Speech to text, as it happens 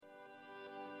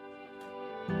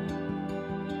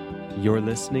You're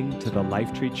listening to the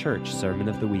Lifetree Church Sermon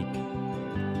of the Week.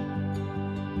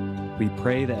 We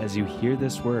pray that as you hear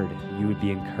this word, you would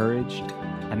be encouraged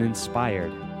and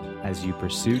inspired as you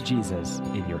pursue Jesus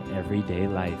in your everyday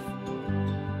life.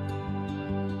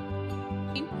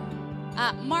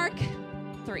 Mark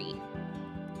 3.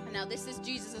 Now, this is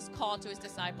Jesus' call to his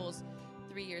disciples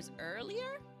 3 years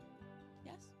earlier.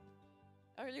 Yes?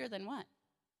 Earlier than what?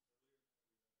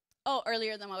 Oh,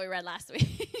 earlier than what we read last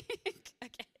week.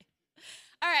 Okay.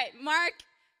 All right, Mark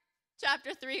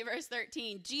chapter 3, verse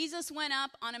 13. Jesus went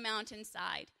up on a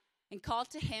mountainside and called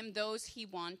to him those he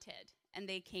wanted, and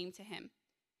they came to him.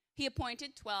 He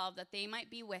appointed 12 that they might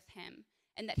be with him,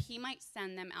 and that he might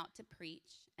send them out to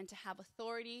preach and to have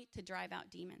authority to drive out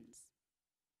demons.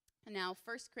 And now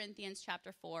 1 Corinthians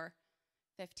chapter 4,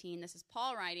 15. This is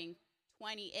Paul writing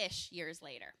 20-ish years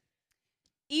later.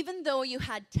 Even though you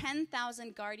had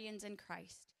 10,000 guardians in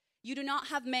Christ, you do not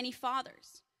have many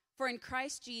fathers. For in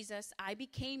Christ Jesus I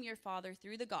became your father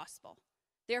through the gospel.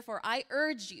 Therefore I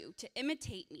urge you to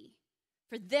imitate me.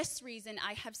 For this reason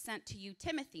I have sent to you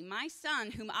Timothy, my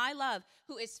son, whom I love,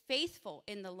 who is faithful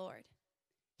in the Lord.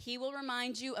 He will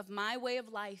remind you of my way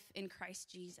of life in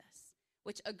Christ Jesus,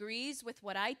 which agrees with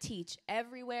what I teach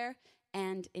everywhere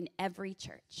and in every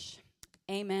church.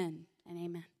 Amen and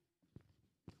amen.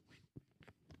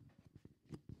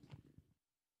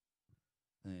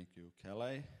 Thank you,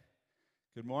 Kelly.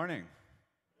 Good morning.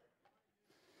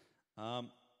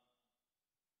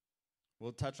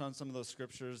 We'll touch on some of those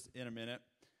scriptures in a minute.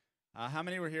 How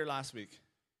many were here last week?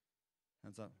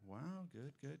 Hands up. Wow,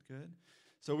 good.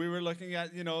 So we were looking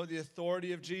at, the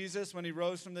authority of Jesus when he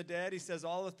rose from the dead. He says,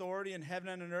 all authority in heaven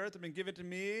and on earth have been given to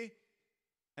me.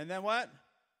 And then what?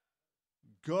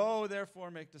 Go,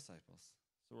 therefore, make disciples.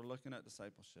 So we're looking at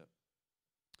discipleship.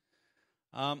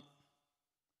 How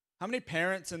many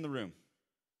parents in the room?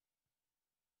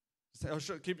 Say,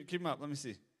 sure, keep them up. Let me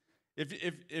see. If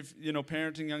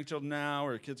parenting young children now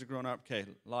or kids are growing up, okay,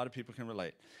 a lot of people can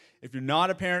relate. If you're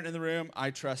not a parent in the room, I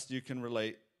trust you can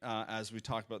relate as we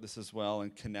talk about this as well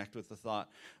and connect with the thought.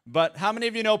 But how many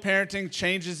of you know parenting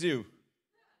changes you?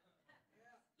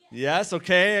 Yes,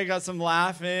 okay, I got some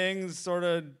laughing, sort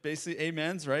of basically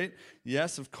amens, right?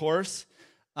 Yes, of course.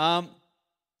 How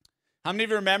many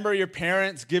of you remember your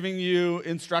parents giving you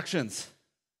instructions?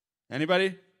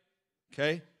 Anybody?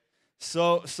 Okay.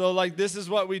 So like this is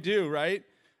what we do, right?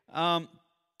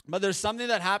 But there's something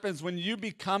that happens when you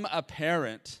become a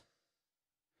parent.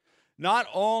 Not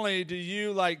only do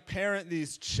you parent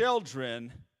these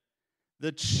children,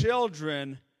 the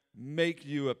children make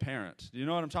you a parent. Do you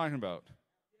know what I'm talking about?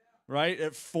 Right?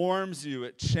 It forms you,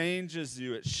 it changes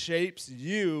you, it shapes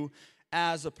you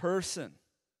as a person.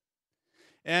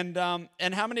 And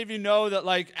how many of you know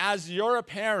that as you're a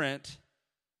parent,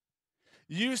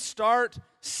 you start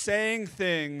saying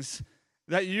things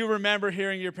that you remember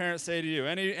hearing your parents say to you?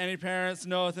 Any parents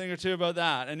know a thing or two about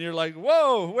that? And you're like,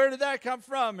 whoa, where did that come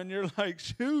from? And you're like,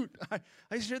 shoot, I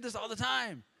used to hear this all the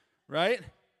time, right?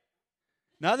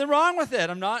 Nothing wrong with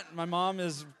it. My mom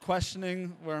is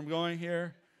questioning where I'm going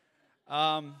here.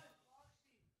 And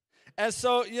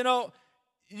so,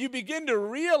 you begin to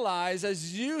realize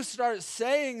as you start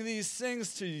saying these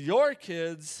things to your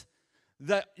kids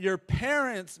that your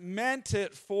parents meant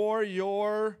it for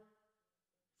your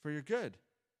good,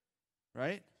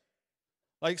 right?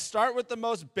 Start with the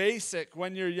most basic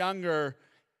when you're younger.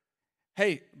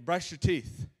 Hey, brush your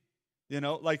teeth.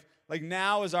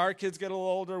 Now as our kids get a little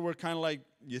older, we're kind of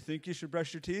you think you should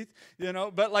brush your teeth?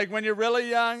 But when you're really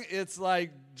young, it's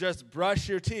just brush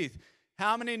your teeth.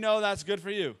 How many know that's good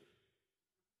for you?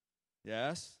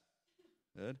 Yes?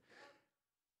 Good.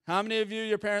 How many of you,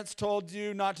 your parents told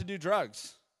you not to do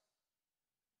drugs?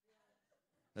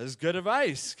 That is good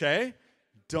advice, okay?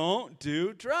 Don't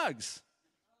do drugs.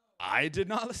 I did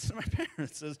not listen to my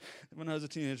parents when I was a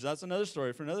teenager. That's another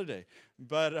story for another day.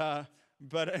 But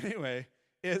anyway,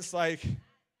 it's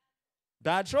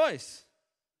bad choice.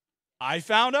 I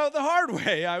found out the hard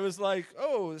way. I was like,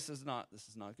 oh, this is not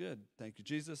good. Thank you,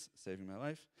 Jesus, saving my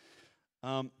life.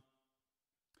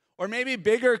 Or maybe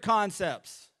bigger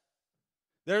concepts.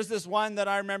 There's this one that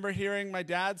I remember hearing my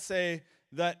dad say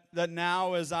that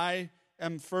now as I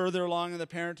am further along in the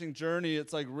parenting journey,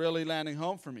 it's really landing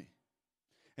home for me.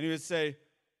 And he would say,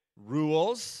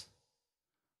 rules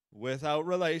without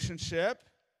relationship.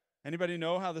 Anybody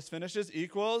know how this finishes?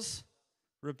 Equals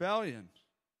rebellion.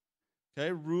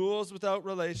 Okay, rules without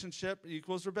relationship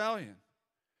equals rebellion.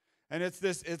 And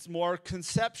it's more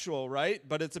conceptual, right?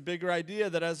 But it's a bigger idea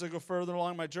that as I go further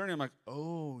along my journey, I'm like,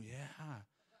 oh, yeah.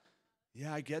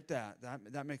 Yeah, I get that.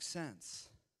 That makes sense.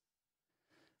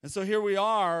 And so here we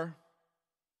are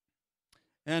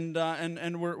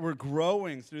And we're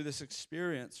growing through this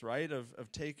experience, right,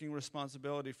 of taking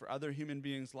responsibility for other human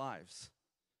beings' lives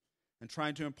and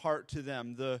trying to impart to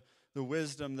them the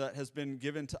wisdom that has been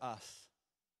given to us,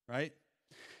 right?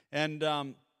 And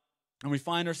we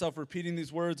find ourselves repeating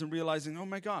these words and realizing, oh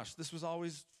my gosh, this was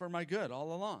always for my good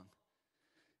all along.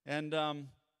 And how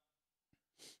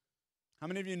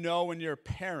many of you know when you're a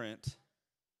parent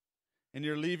and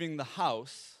you're leaving the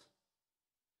house,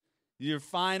 your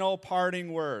final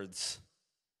parting words,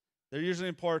 they're usually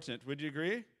important. Would you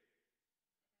agree?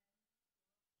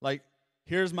 Like,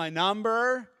 here's my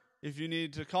number. If you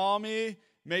need to call me,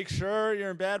 make sure you're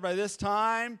in bed by this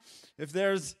time. If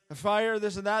there's a fire,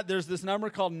 this and that, there's this number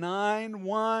called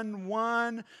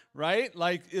 911, right?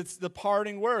 Like, it's the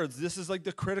parting words. This is like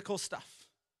the critical stuff.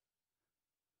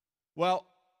 Well,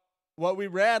 what we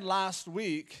read last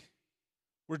week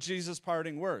were Jesus'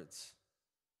 parting words.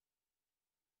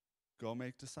 Go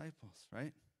make disciples,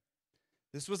 right?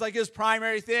 This was like his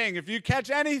primary thing. If you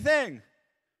catch anything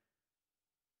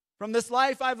from this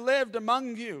life I've lived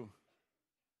among you,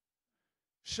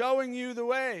 showing you the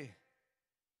way,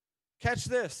 catch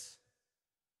this.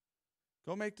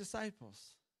 Go make disciples.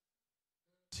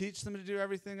 Teach them to do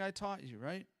everything I taught you,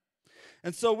 right?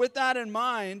 And so with that in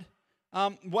mind,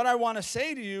 what I want to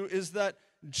say to you is that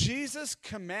Jesus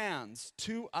commands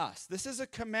to us. This is a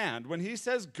command. When he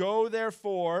says, go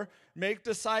therefore, make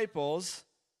disciples,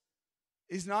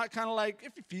 he's not kind of like,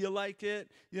 if you feel like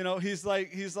it. You know, he's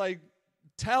like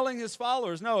telling his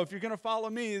followers, no, if you're going to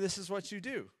follow me, this is what you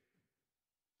do.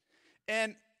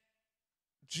 And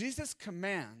Jesus'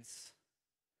 commands,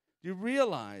 you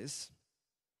realize,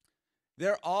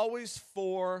 they're always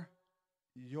for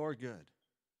your good.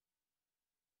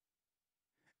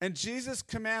 And Jesus'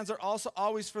 commands are also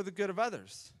always for the good of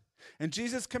others. And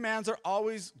Jesus' commands are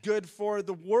always good for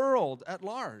the world at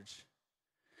large.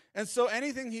 And so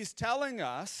anything he's telling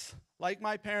us, like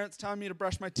my parents telling me to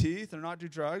brush my teeth or not do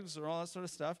drugs or all that sort of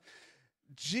stuff,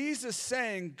 Jesus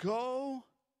saying, go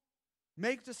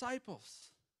make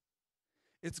disciples.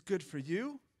 It's good for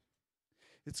you,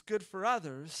 it's good for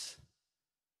others,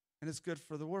 and it's good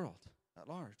for the world at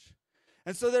large.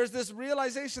 And so there's this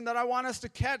realization that I want us to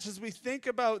catch as we think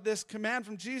about this command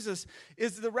from Jesus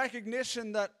is the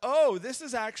recognition that, oh, this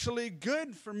is actually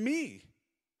good for me.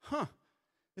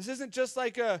 This isn't just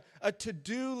like a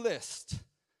to-do list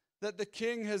that the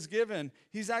king has given.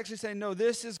 He's actually saying, no,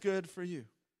 this is good for you.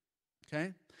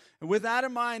 Okay? And with that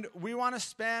in mind, we want to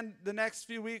spend the next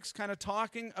few weeks kind of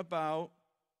talking about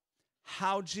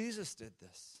how Jesus did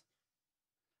this,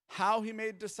 how he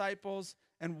made disciples,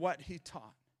 and what he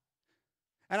taught.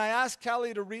 And I asked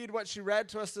Kelly to read what she read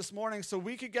to us this morning so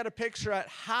we could get a picture at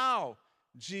how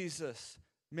Jesus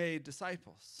made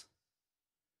disciples.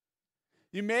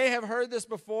 You may have heard this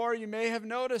before, you may have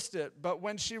noticed it, but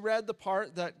when she read the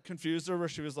part that confused her, where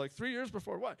she was like, 3 years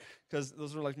before what? Because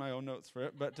those were like my own notes for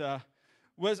it, but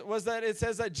was that it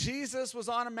says that Jesus was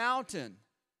on a mountain,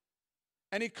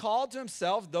 and he called to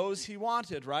himself those he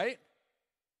wanted, right?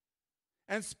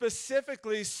 And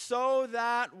specifically so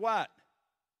that what?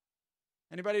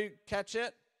 Anybody catch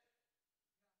it?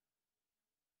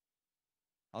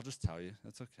 I'll just tell you.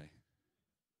 That's okay.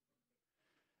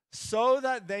 So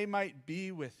that they might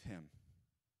be with him.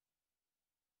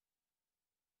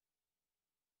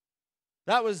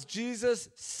 That was Jesus'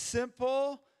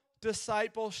 simple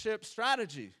discipleship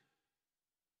strategy.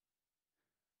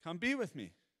 Come be with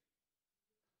me.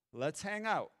 Let's hang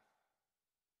out.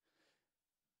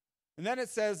 And then it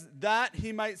says that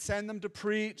he might send them to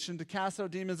preach and to cast out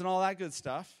demons and all that good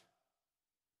stuff.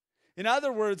 In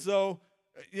other words, though,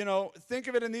 think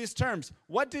of it in these terms.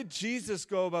 What did Jesus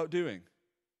go about doing?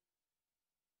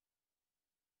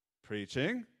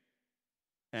 Preaching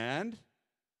and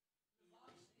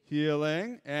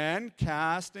healing and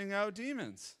casting out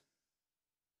demons.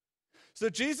 So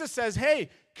Jesus says, hey,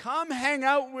 come hang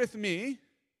out with me,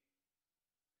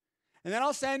 and then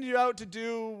I'll send you out to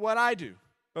do what I do.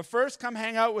 But first, come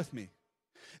hang out with me.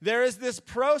 There is this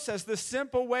process, this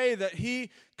simple way that he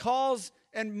calls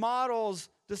and models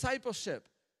discipleship.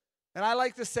 And I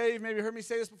like to say, you've maybe heard me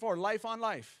say this before, life on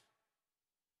life.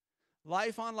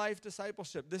 Life on life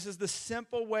discipleship. This is the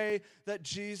simple way that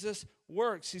Jesus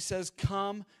works. He says,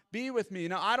 come be with me.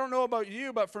 Now, I don't know about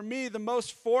you, but for me, the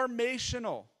most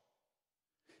formational,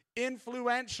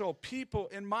 influential people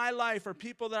in my life are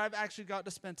people that I've actually got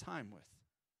to spend time with.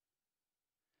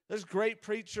 There's great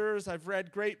preachers. I've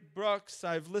read great books.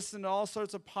 I've listened to all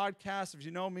sorts of podcasts. If you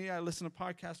know me, I listen to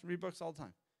podcasts and read books all the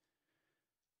time.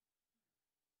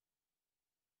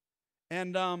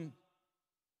 And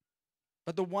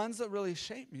but the ones that really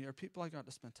shape me are people I got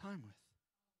to spend time with.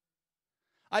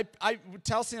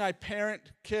 Telsey and I parent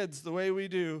kids the way we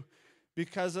do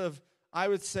because of, I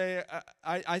would say,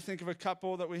 I think of a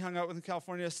couple that we hung out with in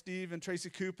California, Steve and Tracy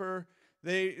Cooper.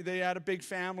 They had a big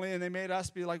family, and they made us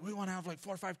be like, we want to have like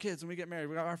 4 or 5 kids when we get married.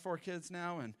 We got our 4 kids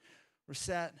now, and we're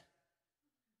set.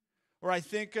 Or I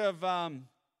think of the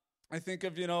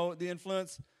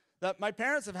influence that my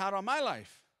parents have had on my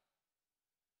life.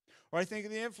 Or I think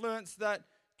of the influence that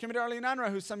Kim and Darlene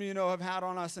Unruh, who some of you know, have had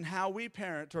on us and how we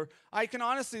parent. Or I can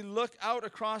honestly look out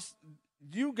across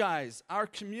you guys, our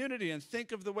community, and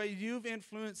think of the way you've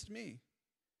influenced me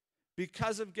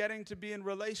because of getting to be in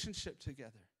relationship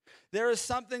together. There is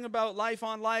something about life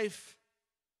on life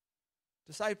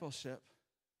discipleship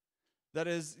that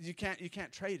is, you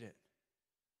can't trade it,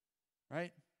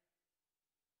 right?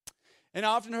 And I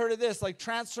often heard of this, like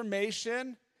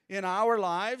transformation in our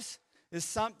lives is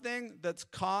something that's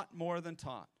caught more than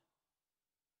taught.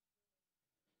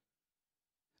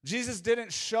 Jesus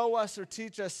didn't show us or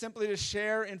teach us simply to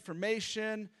share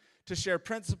information, to share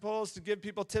principles, to give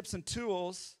people tips and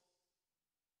tools.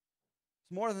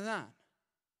 It's more than that.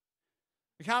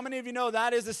 Like, how many of you know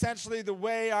that is essentially the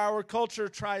way our culture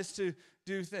tries to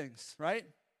do things, right?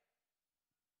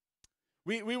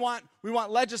 We want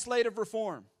legislative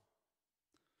reform.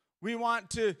 We want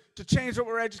to change what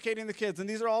we're educating the kids. And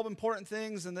these are all important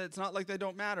things, and it's not like they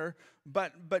don't matter.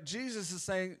 But Jesus is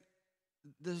saying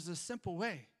there's a simple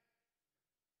way.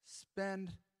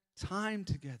 Spend time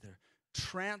together.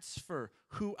 Transfer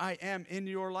who I am in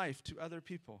your life to other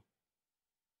people.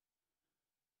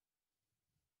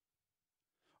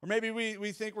 Or maybe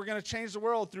we think we're going to change the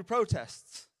world through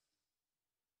protests.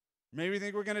 Maybe we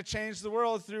think we're going to change the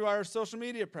world through our social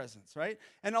media presence, right?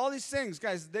 And all these things,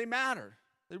 guys, they matter.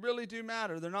 They really do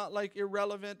matter. They're not like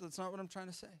irrelevant. That's not what I'm trying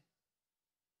to say.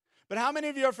 But how many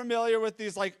of you are familiar with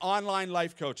these like online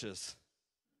life coaches?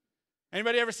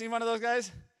 Anybody ever seen one of those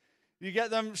guys? You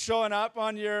get them showing up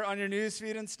on your news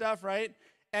feed and stuff, right?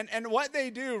 And what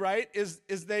they do, right, is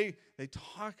they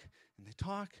talk and they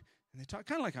talk and they talk,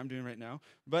 kind of like I'm doing right now.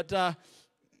 But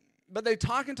they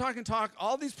talk and talk and talk,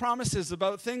 all these promises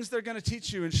about things they're going to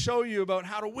teach you and show you about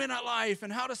how to win at life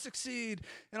and how to succeed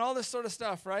and all this sort of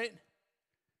stuff, right?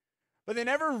 But they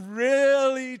never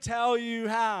really tell you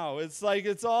how. It's like,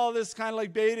 it's all this kind of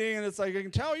like baiting, and it's like, I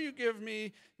can tell you give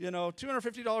me,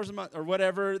 $250 a month or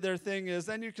whatever their thing is.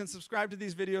 Then you can subscribe to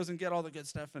these videos and get all the good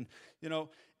stuff. And,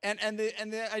 and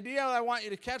the idea I want you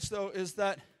to catch, though, is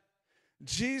that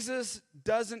Jesus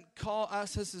doesn't call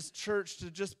us as his church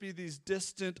to just be these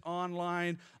distant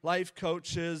online life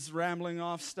coaches rambling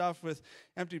off stuff with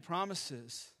empty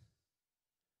promises.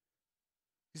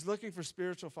 He's looking for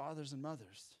spiritual fathers and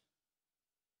mothers.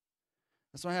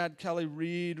 That's why I had Kelly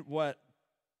read what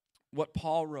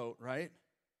Paul wrote, right?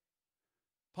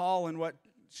 Paul, and what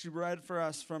she read for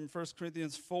us from 1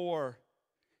 Corinthians 4.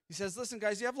 He says, listen,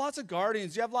 guys, you have lots of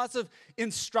guardians. You have lots of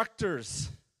instructors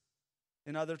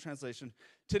in other translation.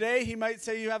 Today, he might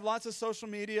say you have lots of social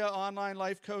media, online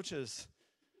life coaches.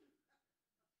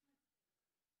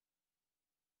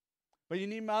 But you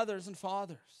need mothers and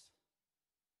fathers.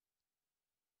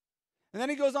 And then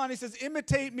he goes on, he says,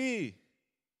 imitate me.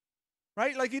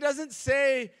 Right? Like, he doesn't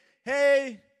say,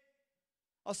 hey,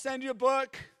 I'll send you a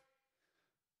book.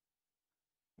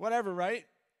 Whatever, right?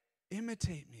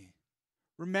 Imitate me.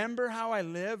 Remember how I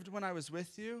lived when I was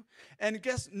with you? And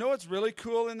know what's really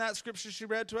cool in that scripture she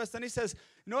read to us? Then he says,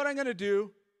 you know what I'm going to do?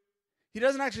 He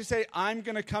doesn't actually say, I'm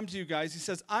going to come to you guys. He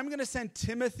says, I'm going to send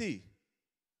Timothy,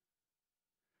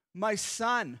 my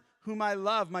son, whom I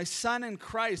love, my son in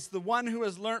Christ, the one who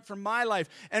has learned from my life.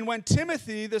 And when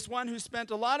Timothy, this one who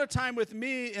spent a lot of time with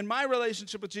me in my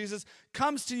relationship with Jesus,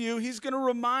 comes to you, he's going to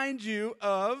remind you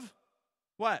of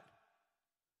what?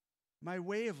 My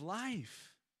way of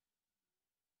life.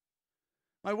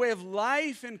 My way of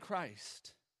life in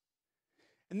Christ.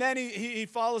 And then he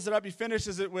follows it up, he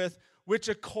finishes it with, which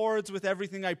accords with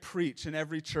everything I preach in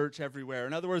every church everywhere.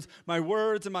 In other words, my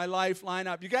words and my life line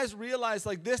up. You guys realize,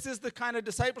 like, this is the kind of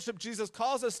discipleship Jesus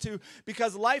calls us to,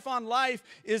 because life on life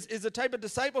is a type of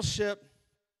discipleship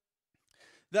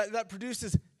that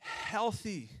produces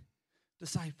healthy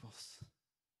disciples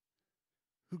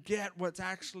who get what's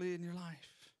actually in your life.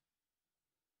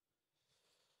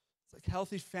 It's like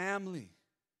healthy family,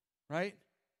 right?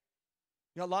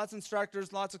 You got lots of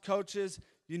instructors, lots of coaches.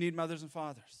 You need mothers and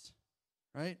fathers.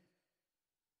 Right?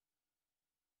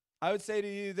 I would say to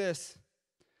you this: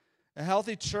 a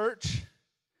healthy church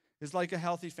is like a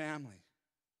healthy family.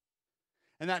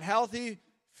 And that healthy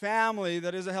family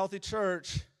that is a healthy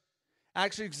church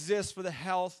actually exists for the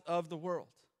health of the world.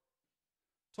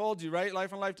 Told you, right?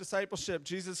 Life on life discipleship,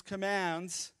 Jesus'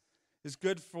 commands is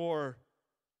good for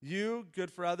You,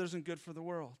 good for others, and good for the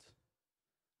world.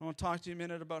 I want to talk to you a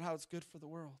minute about how it's good for the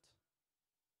world.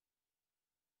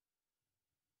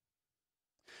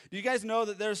 You guys know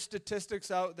that there's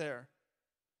statistics out there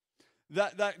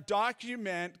that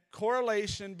document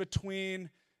correlation between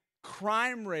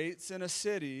crime rates in a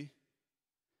city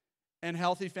and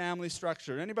healthy family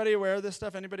structure. Anybody aware of this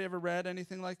stuff? Anybody ever read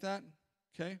anything like that?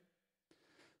 Okay.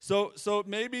 So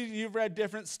maybe you've read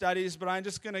different studies, but I'm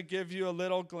just going to give you a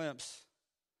little glimpse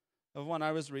of one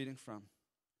I was reading from.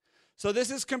 So this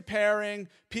is comparing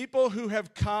people who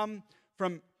have come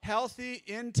from healthy,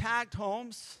 intact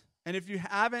homes. And if you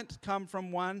haven't come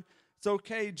from one, it's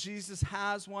okay. Jesus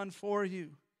has one for you.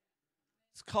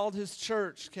 It's called his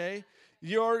church, okay?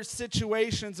 Your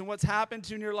situations and what's happened to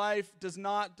you in your life does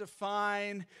not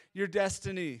define your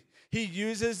destiny. He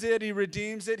uses it, he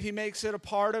redeems it, he makes it a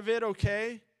part of it,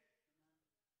 okay?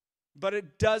 But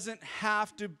it doesn't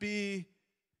have to be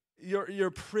your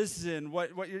prison.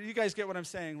 You guys get what I'm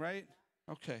saying, right?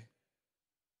 Okay.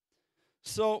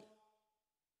 So,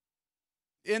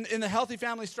 in the healthy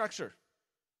family structure,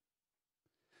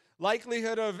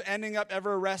 likelihood of ending up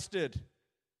ever arrested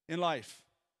in life,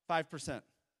 5%.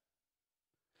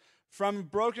 From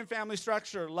broken family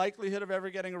structure, likelihood of ever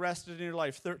getting arrested in your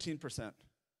life, 13%.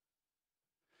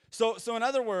 So in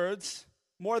other words,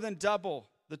 more than double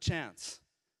the chance,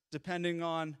 depending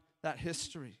on that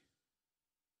history.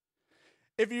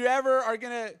 If you ever are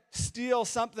going to steal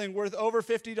something worth over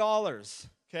 $50,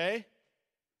 okay?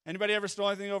 Anybody ever stole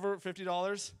anything over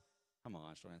 $50? Come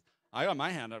on, I got my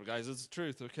hand up, guys. It's the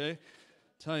truth, okay?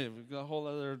 Tell you, we've got a whole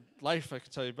other life I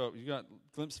could tell you about. You got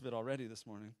a glimpse of it already this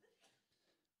morning.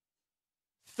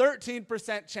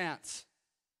 13% chance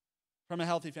from a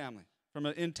healthy family, from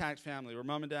an intact family where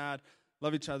mom and dad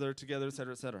love each other together, et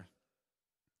cetera, et cetera.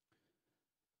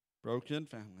 Broken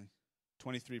family,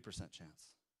 23%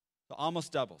 chance. So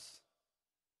almost doubles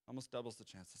the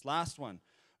chances. Last one,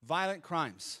 violent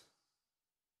crimes.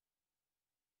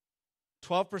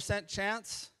 12%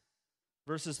 chance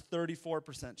versus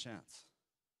 34% chance.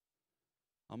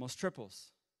 Almost triples,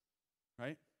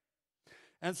 right?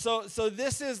 And so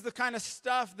this is the kind of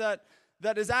stuff that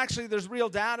is actually, there's real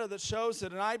data that shows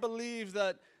it. And I believe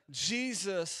that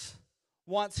Jesus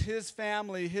wants his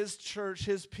family, his church,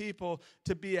 his people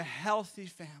to be a healthy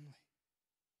family.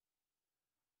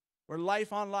 Where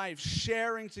life on life,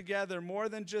 sharing together, more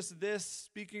than just this,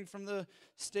 speaking from the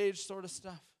stage sort of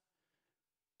stuff.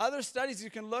 Other studies you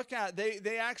can look at,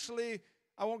 they actually,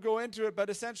 I won't go into it, but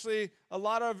essentially a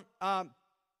lot of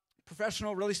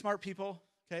professional, really smart people,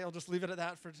 okay, I'll just leave it at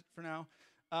that for now,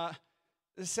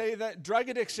 say that drug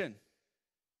addiction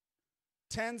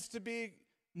tends to be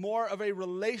more of a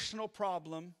relational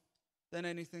problem than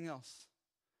anything else.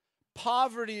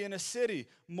 Poverty in a city,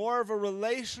 more of a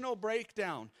relational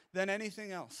breakdown than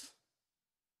anything else.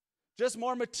 Just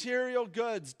more material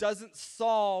goods doesn't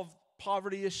solve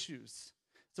poverty issues.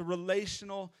 It's a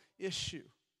relational issue.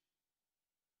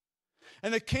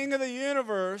 And the King of the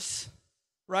universe,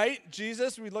 right?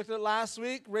 Jesus, we looked at it last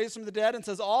week, raised from the dead and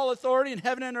says, all authority in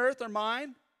heaven and earth are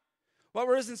mine. What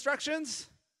were his instructions?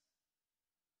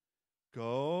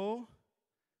 Go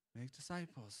make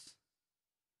disciples.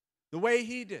 The way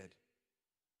he did.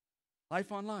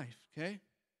 Life on life, okay?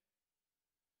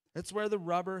 That's where the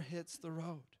rubber hits the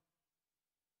road.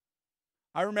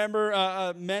 I remember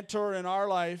a mentor in our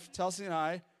life, Chelsea and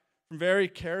I, from a very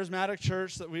charismatic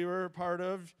church that we were a part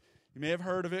of. You may have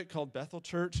heard of it, called Bethel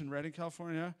Church in Redding,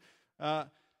 California.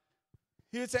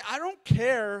 He would say, I don't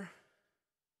care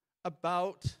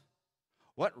about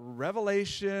what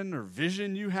revelation or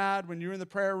vision you had when you were in the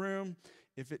prayer room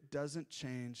if it doesn't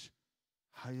change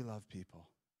how you love people.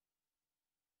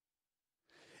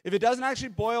 If it doesn't actually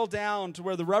boil down to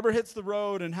where the rubber hits the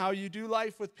road and how you do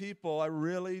life with people, I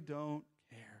really don't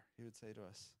care, he would say to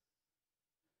us.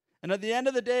 And at the end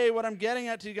of the day, what I'm getting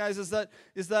at to you guys is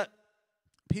that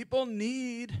people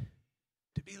need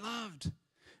to be loved.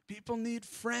 People need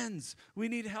friends. We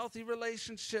need healthy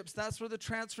relationships. That's where the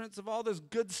transference of all this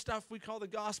good stuff we call the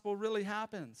gospel really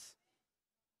happens.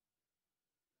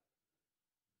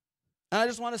 And I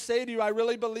just want to say to you, I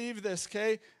really believe this,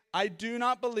 okay? I do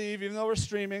not believe, even though we're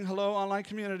streaming, hello, online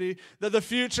community, that the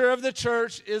future of the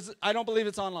church is, I don't believe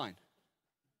it's online.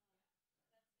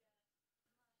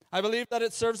 I believe that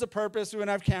it serves a purpose. We want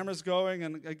to have cameras going,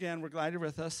 and again, we're glad you're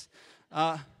with us.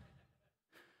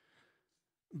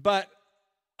 But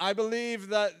I believe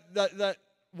that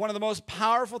one of the most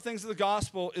powerful things of the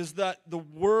gospel is that the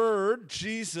Word,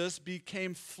 Jesus,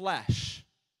 became flesh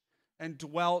and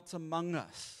dwelt among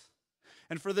us.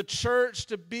 And for the church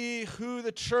to be who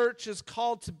the church is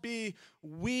called to be,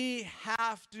 we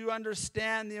have to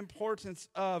understand the importance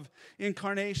of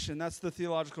incarnation. That's the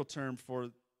theological term for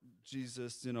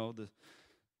Jesus, the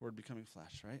Word becoming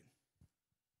flesh, right?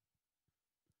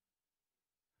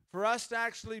 For us to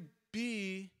actually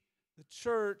be the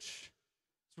church,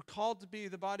 we're called to be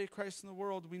the body of Christ in the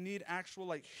world, we need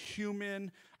actual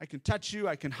human, I can touch you,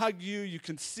 I can hug you, you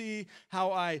can see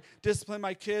how I discipline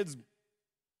my kids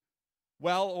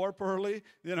well or poorly,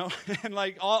 and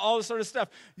all this sort of stuff.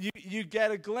 You get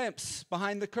a glimpse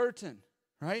behind the curtain,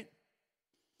 right?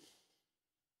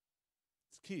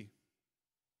 It's key.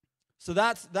 So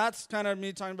that's kind of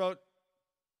me talking about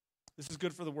this is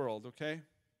good for the world, okay?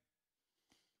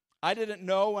 I didn't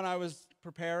know when I was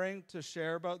preparing to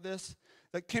share about this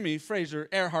that Kimmy Fraser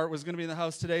Earhart was going to be in the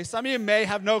house today. Some of you may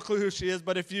have no clue who she is,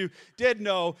 but if you did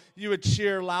know, you would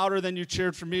cheer louder than you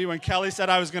cheered for me when Kelly said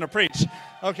I was going to preach,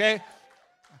 okay?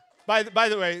 By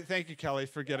the way, thank you, Kelly,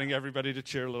 for getting everybody to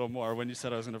cheer a little more when you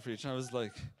said I was going to preach. I was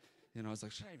like, should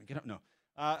I even get up? No.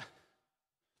 Not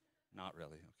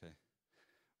really, okay.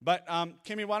 But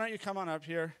Kimmy, why don't you come on up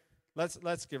here?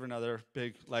 Let's give her another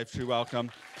big Life Tree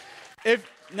welcome.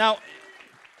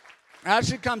 As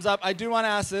she comes up, I do want to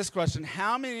ask this question.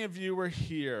 How many of you were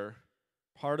here,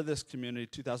 part of this community,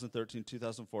 2013,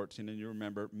 2014, and you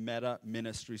remember Meta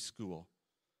Ministry School?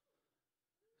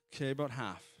 Okay, about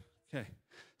half. Okay.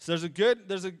 So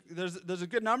there's a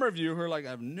good number of you who are like,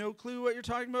 I have no clue what you're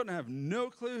talking about, and I have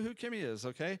no clue who Kimmy is,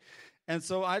 okay? And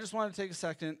so I just want to take a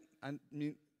second.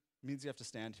 Means you have to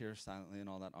stand here silently and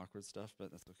all that awkward stuff, but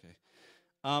that's okay.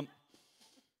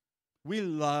 We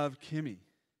love Kimmy.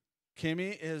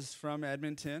 Kimmy is from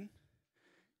Edmonton.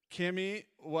 Kimmy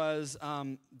was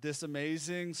this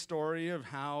amazing story of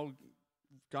how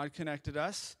God connected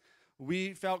us.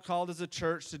 We felt called as a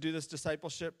church to do this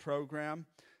discipleship program.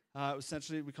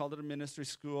 Essentially, we called it a ministry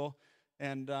school.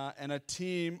 And a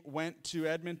team went to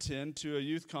Edmonton to a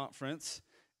youth conference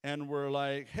and were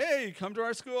like, hey, come to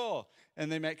our school.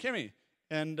 And they met Kimmy.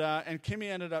 And Kimmy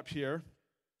ended up here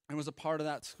and was a part of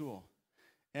that school.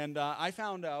 And I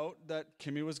found out that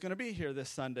Kimmy was going to be here this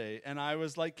Sunday. And I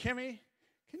was like, Kimmy,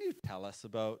 can you tell us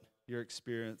about your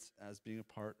experience as being a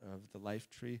part of the Life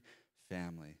Tree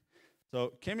family?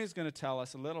 So Kimmy's going to tell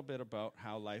us a little bit about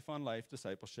how Life on Life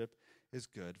discipleship is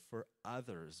good for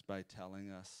others by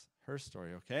telling us her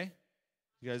story, okay?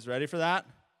 You guys ready for that?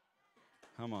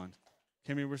 Come on.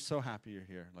 Kimmy, we're so happy you're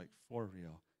here, for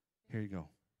real. Here you go.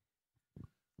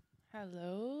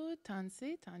 Hello,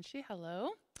 Tansi,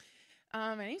 hello.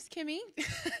 My name's Kimmy,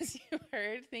 as you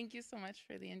heard. Thank you so much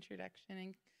for the introduction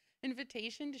and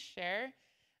invitation to share.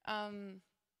 I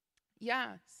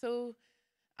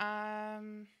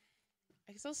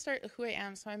guess I'll start with who I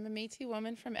am. So I'm a Métis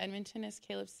woman from Edmonton, as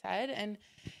Caleb said, and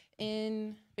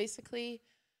in basically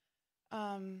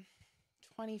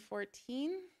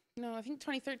 2014, I think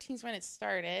 2013 is when it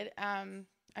started. I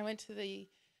went to the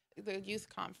youth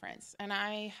conference, and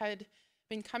I had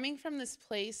been coming from this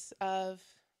place of,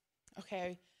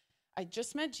 okay, I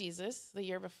just met Jesus the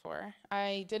year before.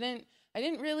 I didn't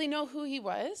really know who he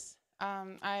was.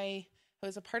 I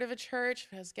was a part of a church.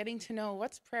 I was getting to know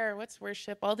what's prayer, what's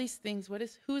worship, all these things.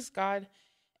 Who's God?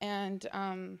 And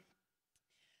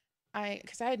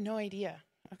because I had no idea.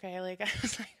 Okay, I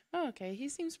was like, oh, okay, he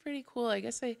seems pretty cool. I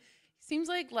guess he seems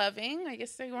like loving. I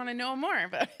guess I want to know more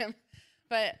about him.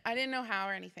 But I didn't know how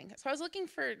or anything. So I was looking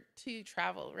to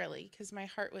travel, really, because my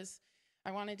heart was,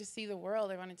 I wanted to see the world.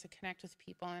 I wanted to connect with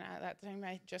people. And at that time,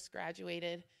 I just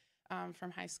graduated from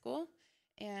high school.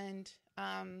 And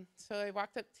so I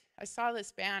walked up, I saw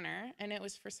this banner, and it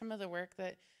was for some of the work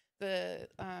that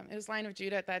it was Lion of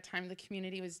Judah at that time, the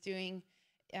community was doing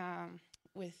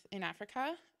in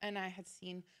Africa. And I had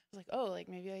seen, I was like, oh,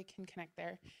 maybe I can connect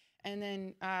there. And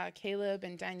then Caleb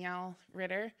and Danielle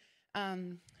Ritter,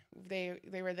 they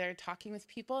were there talking with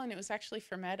people, and it was actually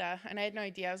for Meta, and I had no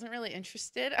idea. I wasn't really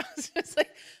interested. I was just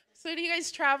like, so do you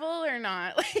guys travel or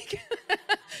not?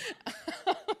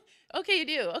 Okay, you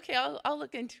do. Okay, I'll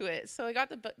look into it. So I got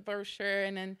the brochure,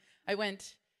 and then I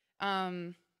went,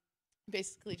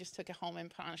 basically just took it home and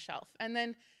put on a shelf. And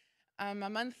then a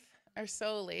month or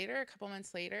so later, a couple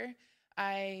months later,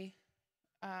 I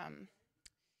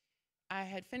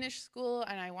had finished school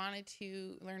and I wanted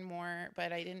to learn more,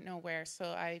 but I didn't know where. So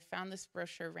I found this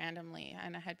brochure randomly,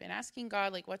 and I had been asking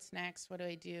God, what's next? What do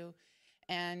I do?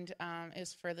 And it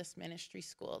was for this ministry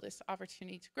school, this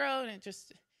opportunity to grow. And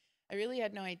I really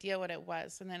had no idea what it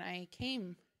was. And then I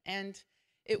came, and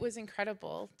it was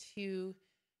incredible to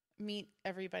meet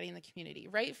everybody in the community.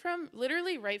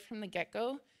 Literally right from the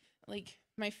get-go.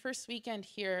 My first weekend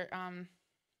here,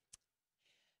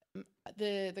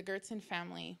 the Gertzen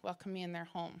family welcomed me in their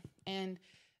home. And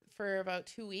for about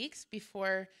 2 weeks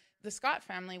before the Scott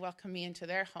family welcomed me into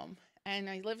their home. And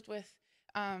I lived with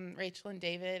Rachel and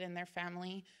David and their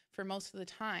family for most of the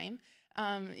time.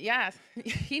 Yeah,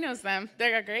 he knows them.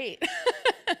 They're great.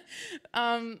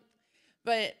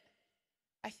 But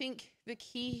I think the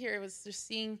key here was just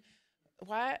seeing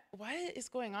what is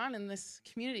going on in this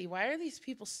community. Why are these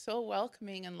people so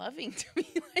welcoming and loving to me?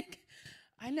 Like,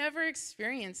 I never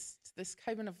experienced this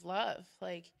kind of love,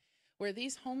 like where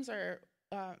these homes are,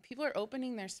 people are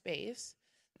opening their space,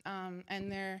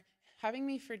 and they're having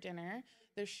me for dinner.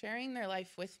 They're sharing their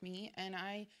life with me, and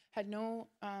I had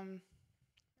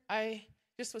I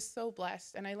just was so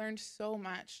blessed, and I learned so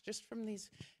much just from these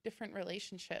different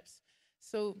relationships.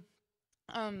 So,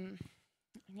 I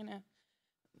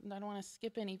don't want to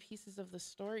skip any pieces of the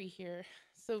story here.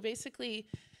 So basically,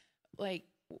 like,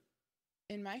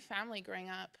 in my family growing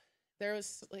up, there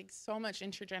was like so much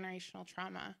intergenerational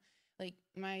trauma. Like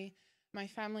my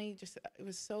family just, it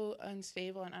was so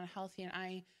unstable and unhealthy, and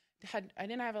I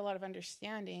didn't have a lot of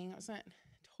understanding. I wasn't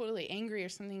totally angry or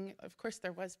something. Of course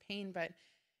there was pain, but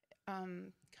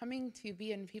coming to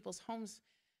be in people's homes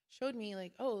showed me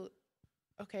like, oh,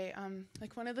 okay,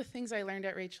 like one of the things I learned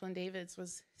at Rachel and David's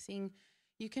was seeing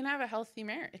you can have a healthy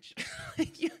marriage.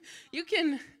 Like you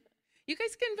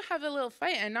guys can have a little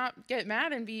fight and not get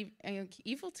mad and be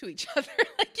evil to each other.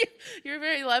 Like you're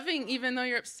very loving, even though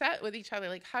you're upset with each other.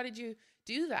 Like, how did you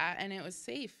do that? And it was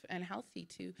safe and healthy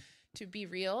to be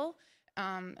real,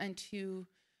 and to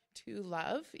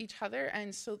love each other.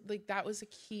 And so like that was a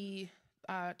key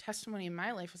testimony in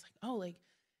my life. Was like, oh, like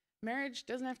marriage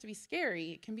doesn't have to be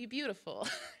scary. It can be beautiful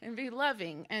and be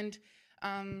loving, and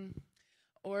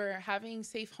or having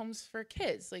safe homes for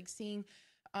kids, like seeing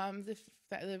the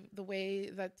way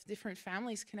that different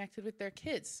families connected with their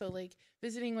kids. So like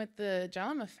visiting with the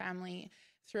Jalama family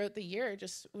throughout the year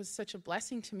just was such a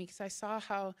blessing to me, because I saw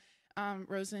how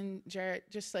Rose and Jarrett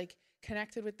just like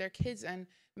connected with their kids and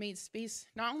made space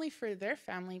not only for their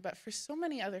family, but for so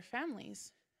many other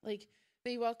families. Like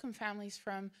they welcome families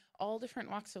from all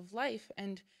different walks of life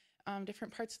and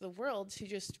different parts of the world to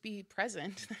just be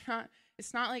present.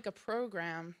 It's not like a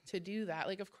program to do that.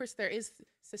 Like, of course, there is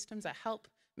systems that help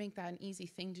make that an easy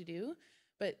thing to do,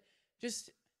 but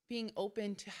just being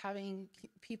open to having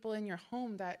people in your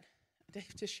home that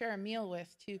to share a meal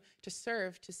with, to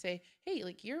serve, to say, hey,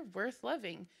 like you're worth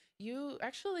loving. You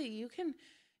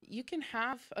can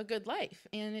have a good life,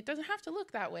 and it doesn't have to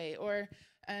look that way,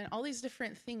 and all these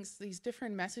different things, these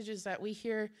different messages that we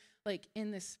hear like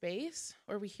in this space,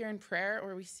 or we hear in prayer,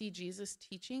 or we see Jesus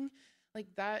teaching, like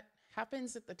that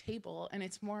happens at the table, and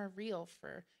it's more real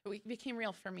it became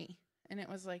real for me. And it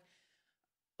was like,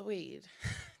 wait,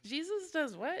 Jesus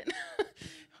does what?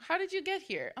 How did you get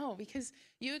here? Oh, because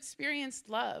you experienced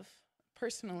love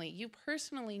personally. You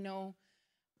personally know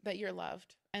that you're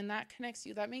loved, and that connects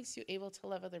you. That makes you able to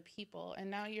love other people, and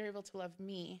now you're able to love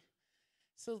me.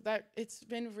 So that it's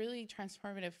been really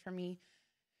transformative for me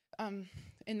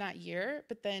in that year,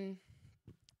 but then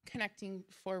connecting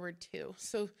forward too.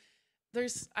 So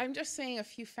I'm just saying a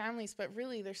few families, but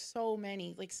really there's so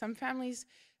many. Like some families,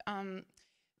 one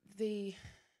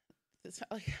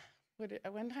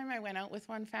time I went out with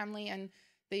one family and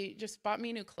they just bought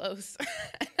me new clothes.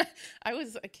 I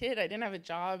was a kid. I didn't have a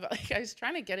job. Like I was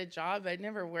trying to get a job. I'd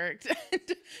never worked.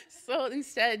 So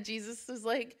instead, Jesus was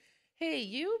like, hey,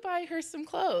 you buy her some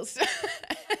clothes.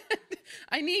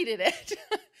 I needed it.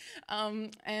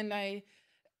 And I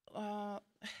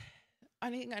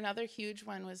think another huge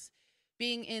one was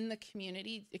being in the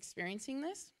community, experiencing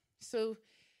this. So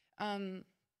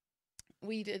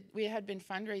we had been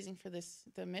fundraising for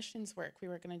the missions work we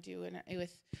were going to do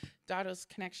with Dado's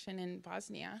Connection in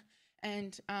Bosnia.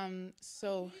 And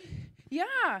so,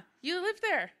 yeah, you lived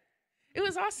there. It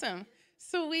was awesome.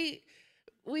 So we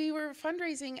were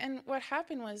fundraising, and what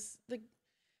happened was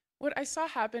what I saw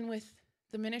happen with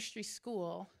the ministry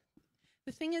school.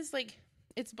 The thing is, like,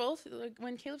 it's both, like,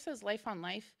 when Caleb says life on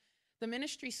life, the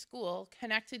ministry school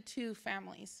connected to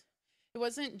families. It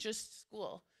wasn't just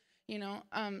school, you know?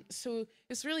 So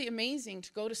it's really amazing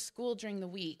to go to school during the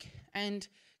week and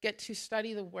get to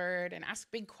study the word and ask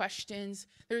big questions.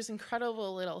 There's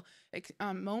incredible little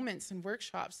moments and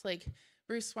workshops. Like,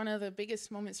 Bruce, one of the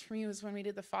biggest moments for me was when we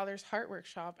did the Father's Heart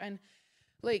workshop. And,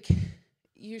 like,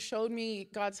 you showed me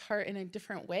God's heart in a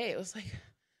different way. It was like,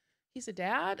 he's a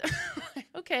dad?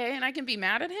 Okay, and I can be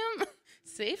mad at him?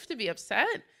 Safe to be upset?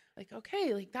 Like,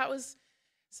 okay, like that was,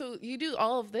 so you do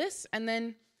all of this, and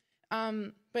then,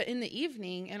 but in the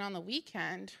evening and on the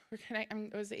weekend, I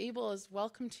was able as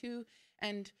welcome to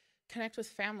and connect with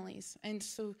families. And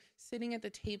so sitting at the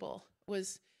table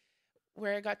was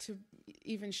where I got to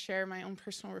even share my own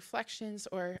personal reflections.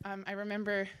 Or I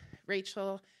remember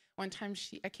Rachel, one time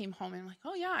I came home and I'm like,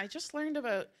 oh yeah, I just learned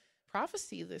about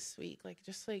prophecy this week. Like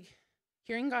just like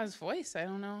hearing God's voice. I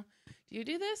don't know. Do you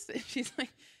do this? And she's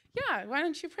like, yeah, why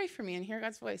don't you pray for me and hear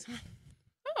God's voice? I'm like,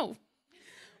 oh,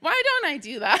 why don't I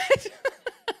do that?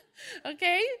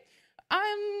 Okay.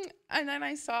 And then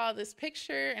I saw this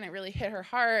picture and it really hit her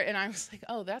heart. And I was like,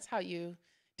 oh, that's how you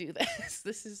do this.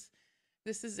 This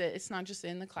is it. It's not just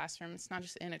in the classroom. It's not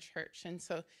just in a church. And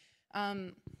so,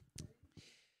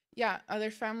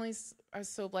 other families, I was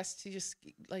so blessed to just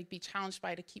like be challenged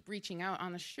by to keep reaching out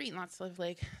on the street. And lots of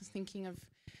like, I was thinking of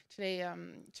today,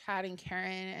 Chad and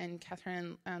Karen and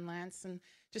Catherine and Lance and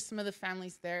just some of the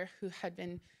families there who had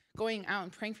been going out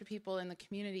and praying for people in the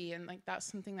community. And like, that's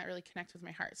something that really connected with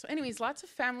my heart. So anyways, lots of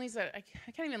families that I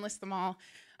can't even list them all.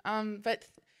 But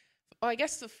I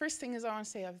guess the first thing is I want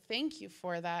to say a thank you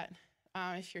for that.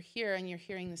 If you're here and you're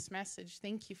hearing this message,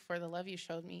 thank you for the love you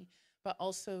showed me, but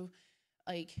also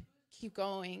like keep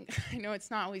going. I know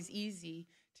it's not always easy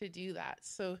to do that.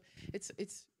 So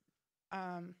it's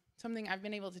something I've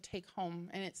been able to take home,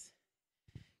 and it's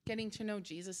getting to know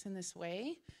Jesus in this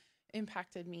way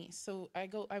impacted me. So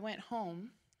I went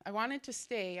home. I wanted to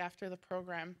stay after the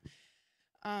program.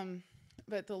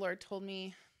 But the Lord told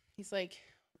me, he's like,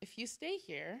 if you stay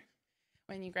here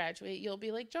when you graduate, you'll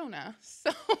be like Jonah.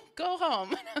 So go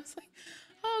home. And I was like,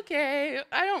 okay,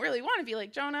 I don't really want to be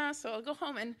like Jonah, so I'll go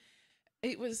home. And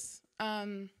it was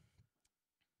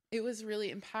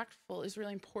really impactful. It was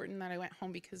really important that I went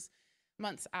home because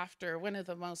months after, one of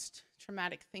the most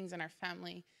traumatic things in our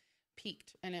family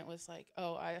peaked, and it was like,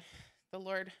 the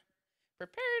Lord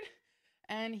prepared,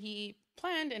 and he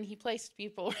planned, and he placed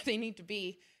people where they need to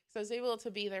be. So I was able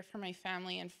to be there for my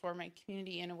family and for my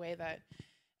community in a way that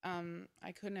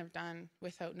I couldn't have done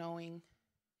without knowing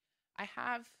I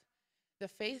have the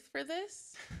faith for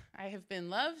this. I have been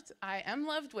loved. I am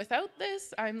loved without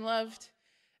this. I'm loved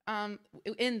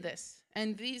in this.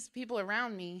 And these people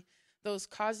around me, those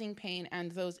causing pain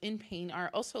and those in pain,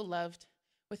 are also loved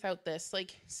without this.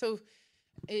 Like, so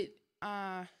it,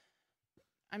 it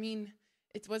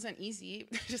wasn't easy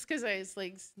just because I was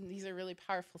like, these are really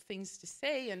powerful things to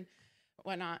say and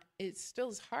whatnot. It still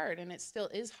is hard, and it still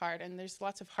is hard. And there's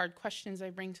lots of hard questions I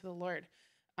bring to the Lord.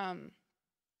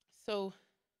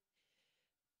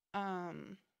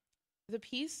 The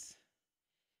piece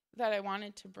that I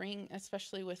wanted to bring,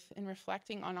 especially in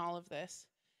reflecting on all of this,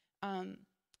 I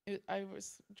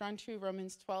was drawn to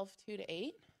Romans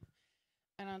 12:2-8,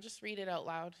 and I'll just read it out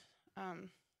loud.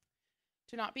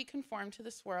 Do not be conformed to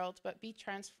this world, but be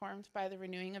transformed by the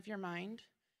renewing of your mind.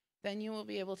 Then you will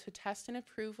be able to test and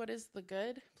approve what is the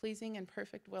good, pleasing, and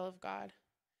perfect will of God.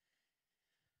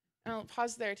 And I'll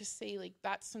pause there to say, like,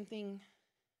 that's something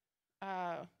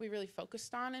we really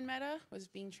focused on in Meta, was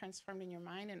being transformed in your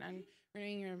mind and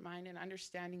renewing your mind and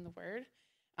understanding the word.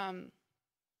 For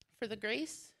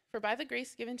by the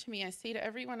grace given to me, I say to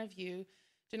every one of you,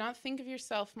 do not think of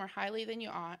yourself more highly than you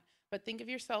ought, but think of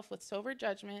yourself with sober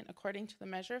judgment according to the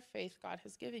measure of faith God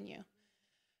has given you.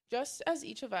 Just as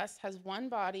each of us has one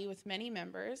body with many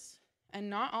members, and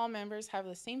not all members have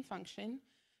the same function,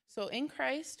 so in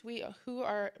Christ we who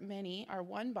are many are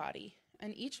one body,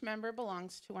 and each member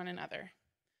belongs to one another.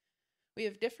 We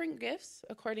have different gifts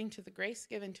according to the grace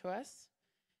given to us.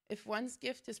 If one's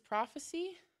gift is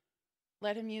prophecy,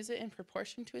 let him use it in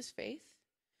proportion to his faith.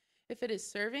 If it is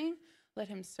serving, let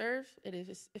him serve.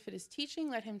 If it is teaching,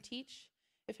 let him teach.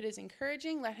 If it is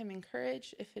encouraging, let him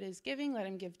encourage. If it is giving, let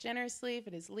him give generously. If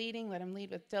it is leading, let him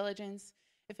lead with diligence.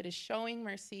 If it is showing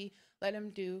mercy, let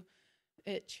him do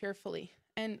it cheerfully.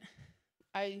 And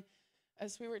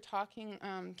as we were talking,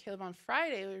 Caleb, on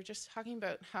Friday, we were just talking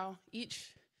about how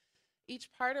each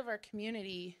part of our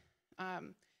community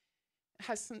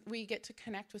we get to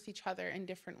connect with each other in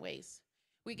different ways.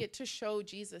 We get to show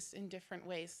Jesus in different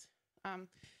ways.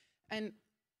 And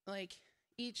like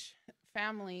each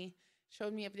family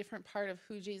showed me a different part of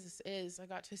who Jesus is. I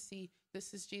got to see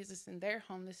this is Jesus in their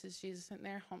home, this is Jesus in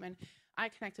their home, and I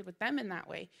connected with them in that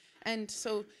way. And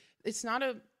so it's not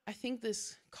I think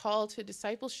this call to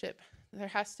discipleship, there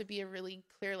has to be a really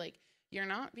clear, like, you're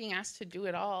not being asked to do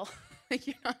it all. Like,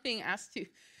 you're not being asked to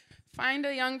find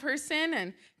a young person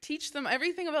and teach them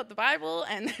everything about the Bible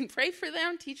and then pray for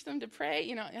them, teach them to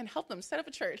pray, and help them set up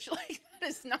a church. Like, that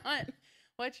is not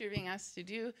what you're being asked to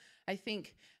do, I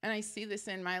think. And I see this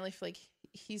in my life, like,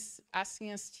 he's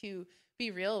asking us to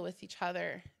be real with each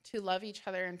other, to love each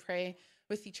other and pray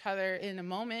with each other in a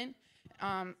moment,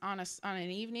 on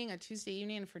an evening, a Tuesday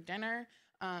evening for dinner,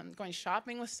 going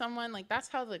shopping with someone. Like, that's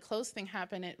how the clothes thing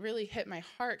happened. It really hit my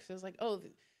heart because I was like, oh,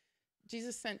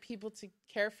 Jesus sent people to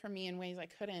care for me in ways I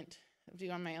couldn't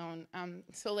do on my own.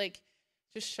 So like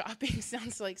just shopping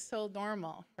sounds like so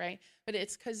normal, right? But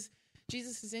it's because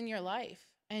Jesus is in your life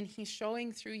and he's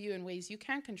showing through you in ways you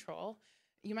can't control.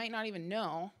 You might not even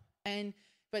know.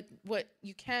 But what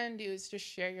you can do is just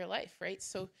share your life, right?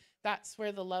 So that's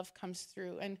where the love comes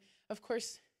through. And of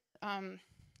course,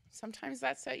 sometimes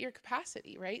that's at your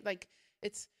capacity, right? Like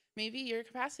it's maybe your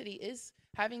capacity is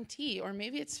having tea, or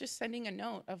maybe it's just sending a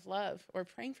note of love or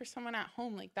praying for someone at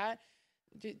home like that.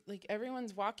 Like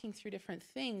everyone's walking through different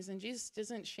things, and Jesus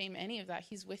doesn't shame any of that.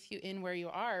 He's with you in where you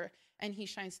are, and he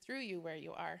shines through you where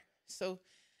you are. So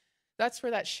that's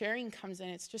where that sharing comes in.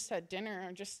 It's just at dinner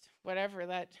or just whatever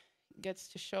that gets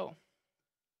to show.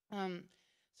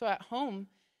 So at home,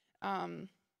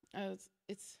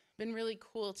 it's been really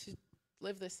cool to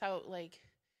live this out like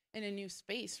in a new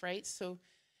space, right? So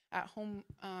at home,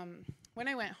 when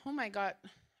I went home,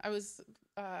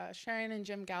 Sharon and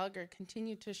Jim Gallagher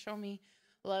continued to show me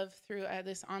love through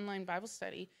this online Bible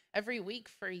study. Every week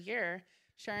for a year,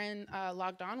 Sharon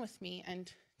logged on with me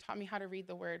and taught me how to read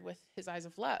the word with his eyes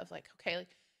of love. Like, okay,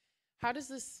 like, how does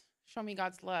this show me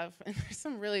God's love? And there's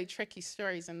some really tricky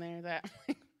stories in there that I'm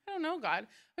like, I don't know, God.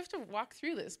 I have to walk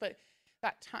through this. But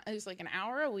that time, it was like an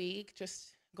hour a week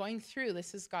just going through,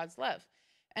 this is God's love.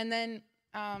 And then,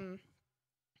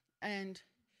 and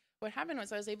what happened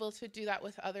was I was able to do that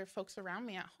with other folks around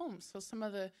me at home. So some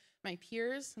of my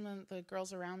peers, some of the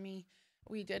girls around me,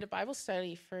 we did a Bible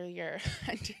study for a year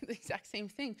and did the exact same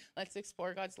thing. Let's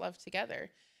explore God's love together.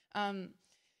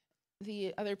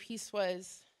 The other piece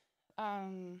was,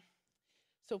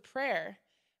 so prayer.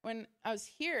 When I was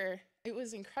here, it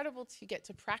was incredible to get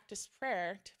to practice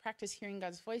prayer, to practice hearing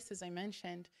God's voice, as I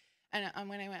mentioned. And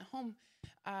when I went home,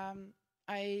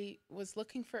 I was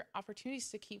looking for opportunities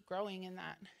to keep growing in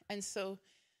that. And so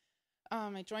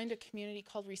I joined a community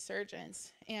called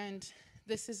Resurgence. And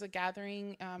this is a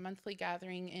gathering, monthly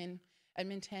gathering in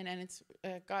Edmonton. And it's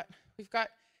we've got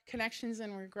connections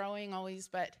and we're growing always.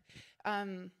 But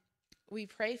we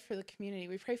pray for the community.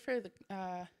 We pray for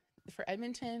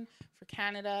Edmonton, for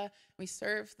Canada. We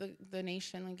serve the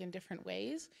nation like in different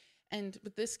ways. And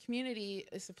but this community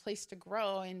is a place to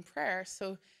grow in prayer.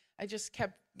 So I just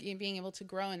kept being able to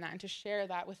grow in that and to share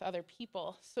that with other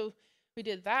people. So we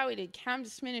did that. We did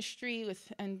Campus Ministry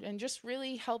and just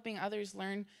really helping others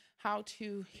learn how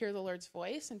to hear the Lord's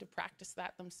voice and to practice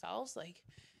that themselves. Like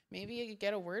maybe you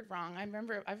get a word wrong. I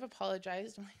remember I've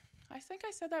apologized. I'm like, I think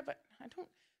I said that, but I don't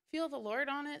feel the Lord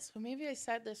on it. So maybe I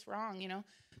said this wrong,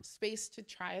 space to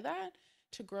try that,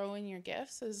 to grow in your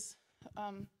gifts is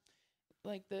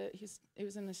it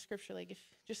was in the scripture, like if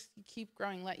just keep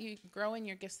growing, let you grow in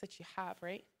your gifts that you have,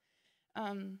 right?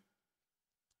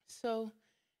 So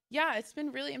yeah, it's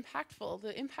been really impactful.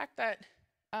 The impact that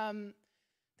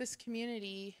this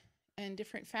community and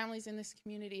different families in this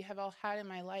community have all had in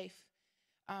my life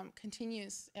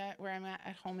continues at where I'm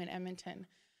at home in Edmonton,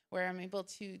 where I'm able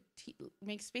to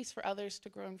make space for others to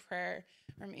grow in prayer,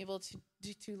 where I'm able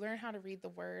to learn how to read the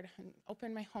word and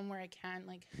open my home where I can.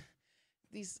 Like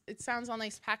it sounds all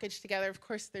nice packaged together. Of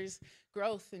course, there's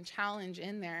growth and challenge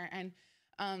in there. And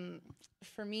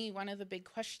for me, one of the big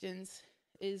questions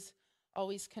is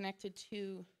always connected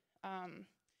to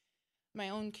my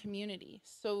own community.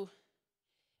 So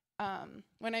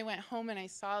when I went home and I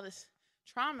saw this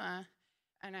trauma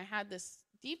and I had this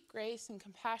deep grace and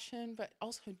compassion, but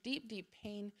also deep, deep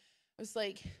pain, it was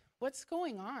like, what's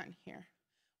going on here?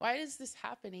 Why is this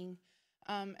happening?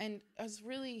 And I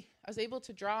was able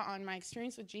to draw on my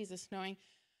experience with Jesus, knowing,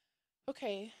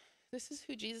 okay, this is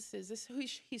who Jesus is. This is who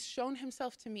he's shown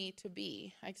himself to me to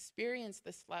be. I experienced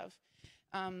this love.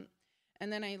 And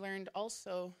then I learned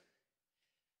also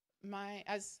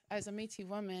as a Métis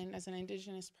woman, as an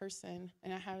Indigenous person,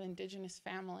 and I have an Indigenous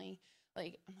family, I'm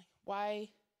like, why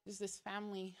does this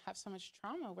family have so much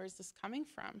trauma? Where's this coming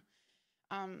from?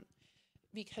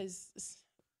 Because it's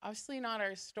obviously not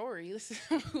our story. This is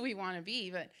who we want to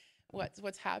be, but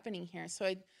what's happening here?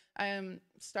 So I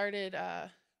started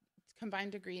a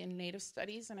combined degree in Native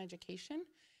Studies and Education,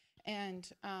 and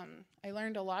I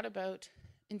learned a lot about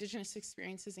Indigenous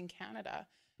experiences in Canada,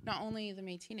 not only the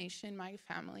Métis Nation, my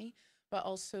family, but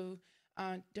also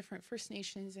different First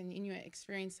Nations and Inuit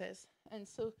experiences. And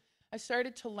so I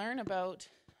started to learn about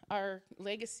our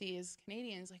legacy as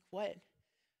Canadians, like what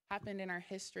happened in our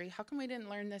history. How come we didn't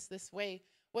learn this way?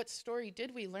 What story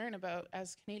did we learn about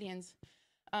as Canadians?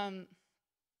 And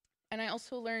I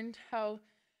also learned how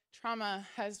trauma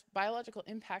has biological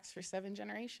impacts for 7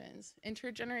 generations.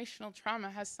 Intergenerational trauma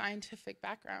has scientific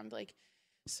background.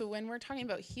 So when we're talking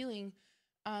about healing,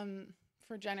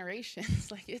 for generations.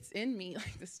 Like, it's in me.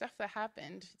 Like, the stuff that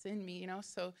happened, it's in me,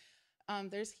 So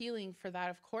there's healing for that,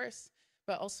 of course.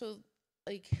 But also,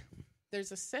 like,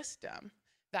 there's a system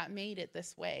that made it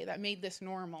this way, that made this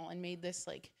normal and made this,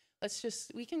 like,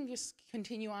 we can just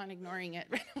continue on ignoring it.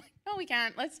 Like, no, we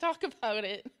can't. Let's talk about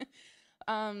it.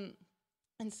 And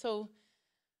so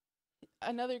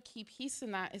another key piece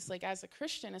in that is, like, as a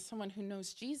Christian, as someone who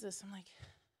knows Jesus, I'm like,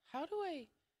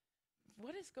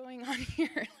 what is going on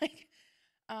here? Like,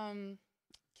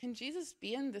 can Jesus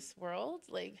be in this world?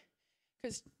 Like,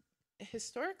 because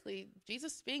historically,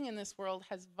 Jesus being in this world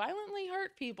has violently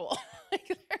hurt people.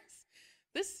 Like,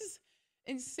 this is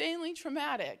insanely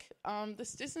traumatic.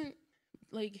 This isn't,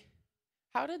 like,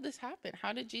 how did this happen?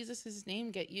 How did Jesus'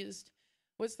 name get used?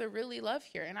 Was there really love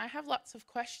here? And I have lots of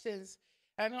questions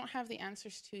I don't have the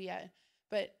answers to yet,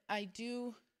 but I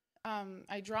do,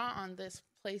 I draw on this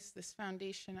place, this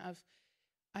foundation of,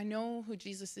 I know who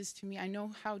Jesus is to me. I know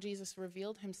how Jesus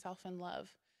revealed himself in love.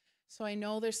 So I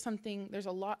know there's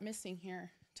a lot missing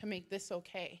here to make this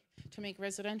okay, to make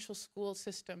residential school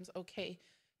systems okay,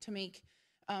 to make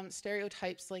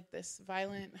stereotypes like this,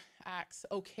 violent acts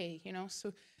okay,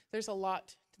 So there's a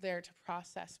lot there to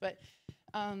process, but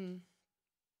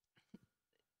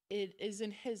it is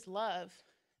in his love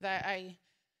that I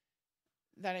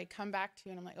come back to,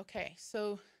 and I'm like, okay,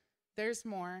 so there's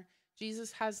more.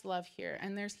 Jesus has love here,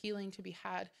 and there's healing to be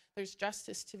had. There's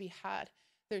justice to be had.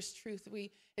 There's truth.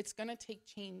 It's going to take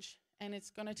change, and it's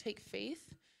going to take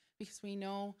faith, because we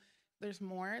know there's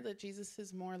more, that Jesus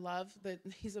is more love, that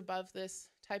he's above this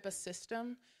type of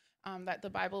system, that the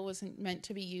Bible wasn't meant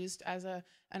to be used as a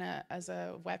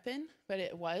weapon, but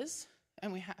it was,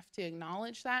 and we have to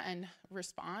acknowledge that and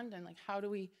respond. And, like, how do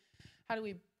we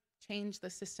change the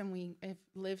system we have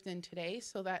lived in today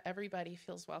so that everybody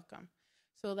feels welcome,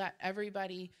 so that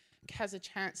everybody has a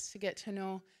chance to get to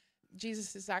know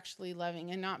Jesus is actually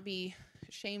loving and not be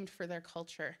shamed for their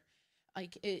culture.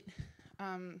 Like, it,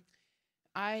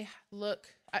 I don't,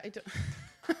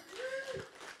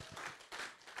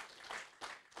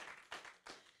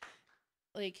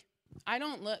 like, I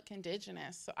don't look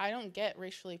Indigenous, so I don't get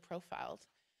racially profiled.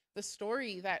 The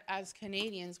story that as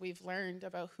Canadians we've learned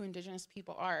about who Indigenous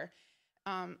people are,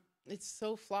 it's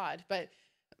so flawed. But,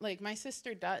 like, my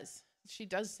sister does. She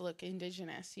does look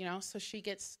Indigenous, so she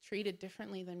gets treated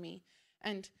differently than me.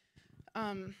 And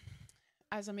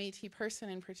as a Métis person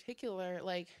in particular,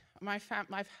 like,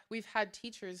 we've had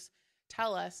teachers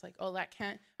tell us, like, oh, that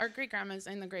can't, our great-grandma's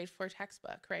in the grade 4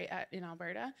 textbook, right, in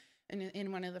Alberta,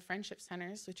 in one of the friendship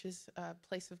centers, which is a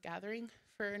place of gathering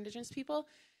for Indigenous people.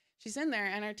 She's in there,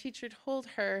 and our teacher told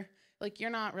her, like, you're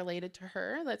not related to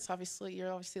her.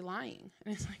 You're obviously lying.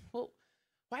 And it's like, well,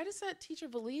 why does that teacher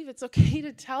believe it's okay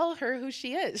to tell her who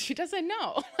she is? She doesn't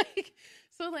know. Like,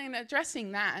 so, like,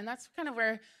 addressing that, and that's kind of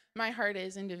where my heart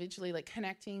is individually, like,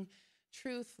 connecting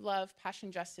truth, love,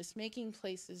 passion, justice, making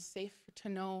places safe to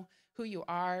know who you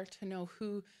are, to know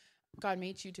who God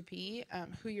made you to be,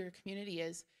 who your community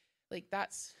is. Like,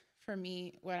 that's, for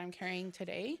me, what I'm carrying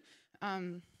today.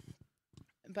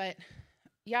 But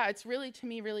yeah, it's really, to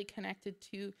me, really connected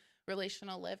to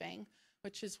relational living,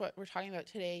 which is what we're talking about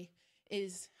today,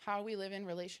 is how we live in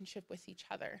relationship with each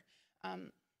other.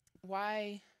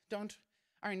 Why don't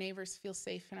our neighbors feel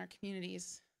safe in our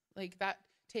communities? Like, that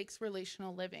takes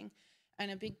relational living.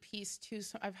 And a big piece too,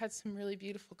 so I've had some really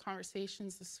beautiful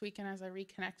conversations this weekend as I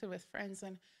reconnected with friends,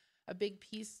 and a big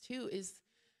piece too is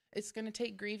it's going to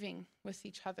take grieving with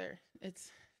each other. It's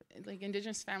like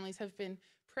Indigenous families have been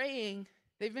praying.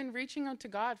 They've been reaching out to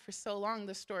God for so long.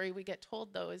 The story we get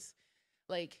told, though, is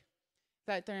like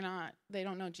that they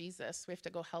don't know Jesus. We have to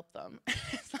go help them.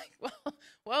 It's like, well,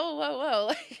 whoa.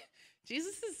 Like,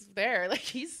 Jesus is there. Like,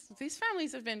 these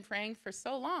families have been praying for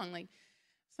so long. Like,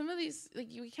 some of these, like,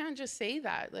 we can't just say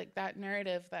that, like, that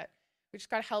narrative that we just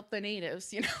got to help the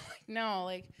natives, Like, no,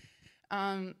 like,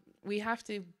 we have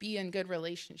to be in good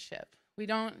relationship. We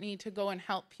don't need to go and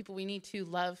help people. We need to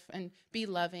love and be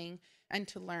loving and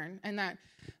to learn. And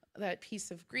that piece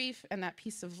of grief and that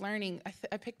piece of learning,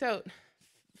 I picked out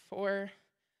Holy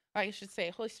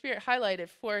Spirit highlighted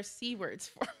 4 C words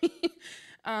for me.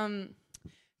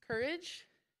 Courage,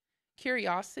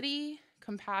 curiosity,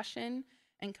 compassion,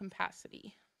 and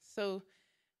capacity. So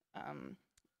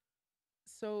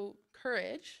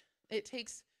courage, it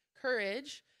takes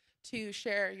courage to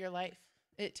share your life.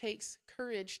 It takes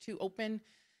courage to open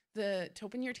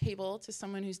your table to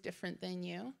someone who's different than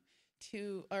you,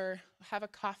 or have a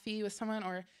coffee with someone,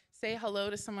 or say hello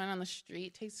to someone on the street.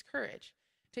 It takes courage.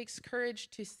 It takes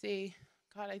courage to say,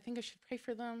 God, I think I should pray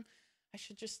for them. I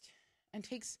should just, and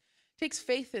takes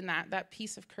faith in that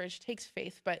piece of courage takes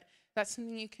faith, but that's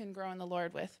something you can grow in the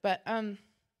Lord with. But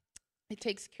it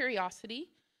takes curiosity.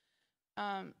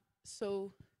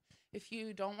 So if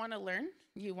you don't want to learn,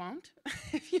 you won't.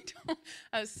 If you don't,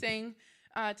 I was saying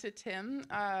to Tim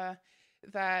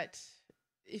that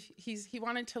if he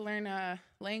wanted to learn a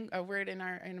word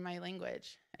in my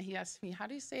language, and he asked me, "How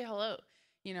do you say hello?"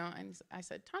 And I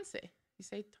said, "Tanse." You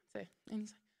say "tanse," and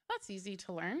he's like, "That's easy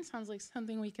to learn. Sounds like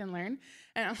something we can learn."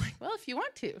 And I'm like, "Well, if you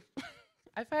want to."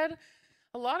 I've had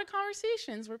a lot of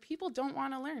conversations where people don't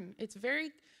want to learn. It's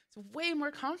way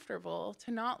more comfortable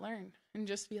to not learn and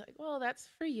just be like, "Well, that's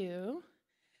for you."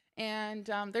 And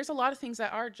there's a lot of things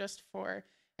that are just for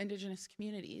Indigenous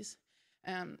communities,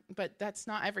 but that's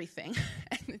not everything.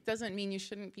 And it doesn't mean you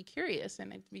shouldn't be curious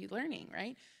and be learning,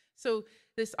 right? So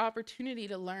this opportunity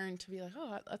to learn, to be like,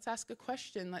 "Oh, let's ask a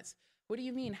question. What do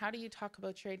you mean? How do you talk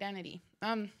about your identity?"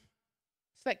 So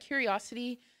that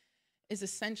curiosity is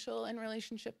essential in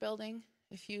relationship building.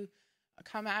 If you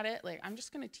come at it like, "I'm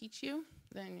just going to teach you,"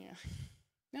 then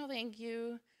no, thank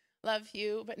you, love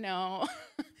you, but no,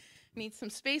 need some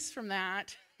space from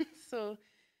that. So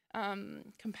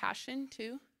compassion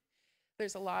too.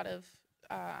 There's a lot of,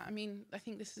 I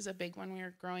think this is a big one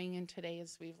we're growing in today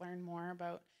as we've learned more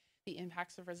about the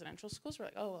impacts of residential schools. We're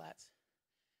like, "Oh,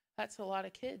 that's a lot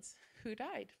of kids who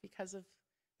died because of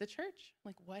the church.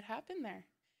 Like, what happened there?"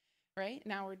 Right?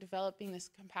 Now we're developing this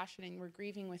compassion and we're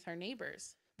grieving with our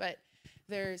neighbors. But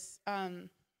there's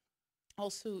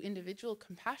also individual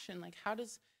compassion. Like, how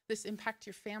does this impact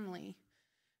your family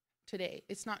today?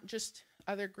 It's not just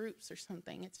other groups or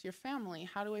something. It's your family.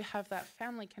 How do we have that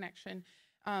family connection?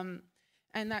 And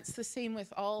that's the same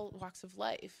with all walks of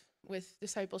life, with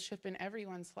discipleship in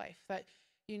everyone's life, that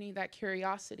you need that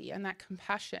curiosity and that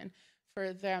compassion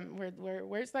for them.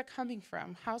 Where's that coming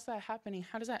from? How's that happening?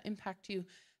 How does that impact you?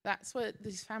 That's what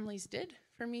these families did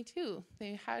for me too.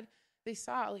 They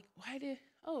saw like,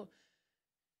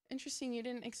 interesting, you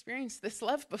didn't experience this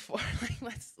love before. Like,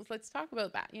 let's talk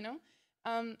about that,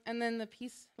 And then the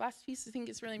last piece I think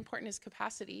is really important is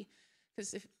capacity.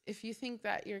 Because if you think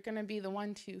that you're going to be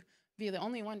the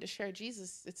only one to share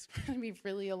Jesus, it's going to be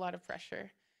really a lot of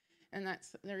pressure. And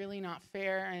that's really not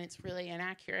fair, and it's really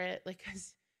inaccurate. Like,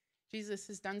 because Jesus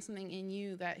has done something in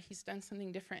you that he's done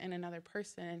something different in another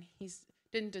person, and he's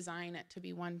didn't design it to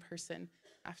be one person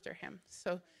after him.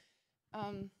 So,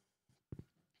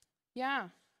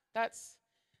 that's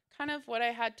kind of what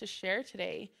I had to share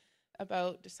today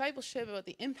about discipleship, about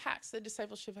the impacts that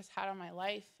discipleship has had on my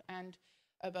life, and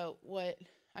about what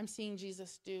I'm seeing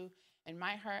Jesus do in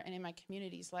my heart and in my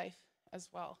community's life as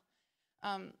well.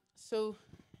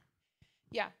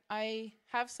 I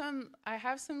have some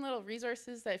little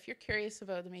resources that if you're curious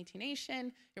about the Métis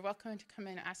Nation, you're welcome to come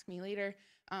in and ask me later.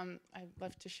 I'd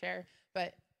love to share,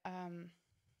 but and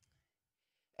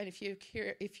if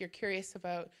you're curious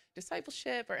about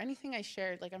discipleship or anything I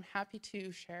shared, like, I'm happy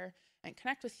to share and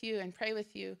connect with you and pray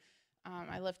with you.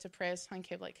 I love to pray as Tongue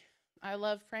Cave. Like, I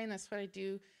love praying. That's what I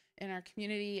do in our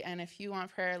community. And if you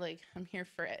want prayer, like, I'm here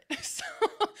for it. So,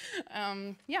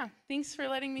 thanks for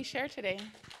letting me share today.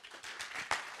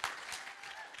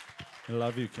 I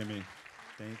love you, Kimmy.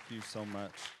 Thank you so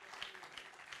much.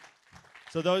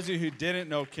 So those of you who didn't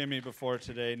know Kimmy before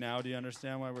today, now do you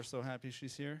understand why we're so happy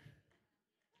she's here?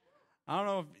 I don't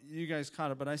know if you guys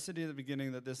caught it, but I said to you at the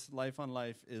beginning that this Life on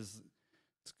Life it's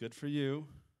good for you,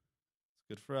 it's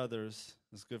good for others,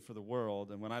 it's good for the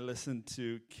world. And when I listen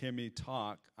to Kimmy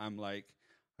talk, I'm like,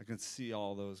 I can see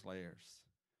all those layers,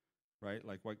 right?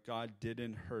 Like, what God did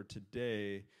in her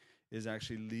today is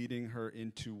actually leading her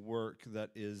into work that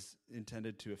is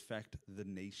intended to affect the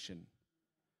nation.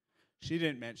 She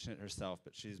didn't mention it herself,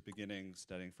 but she's beginning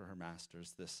studying for her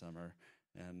master's this summer,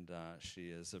 and she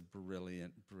is a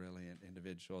brilliant, brilliant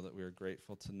individual that we are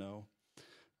grateful to know.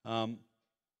 I'm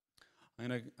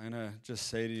gonna just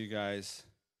say to you guys,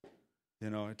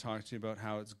 I talked to you about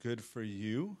how it's good for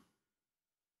you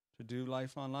to do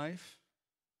Life on Life,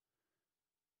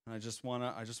 and I just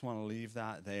wanna leave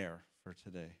that there for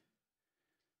today.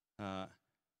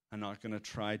 I'm not going to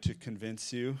try to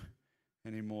convince you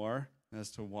anymore as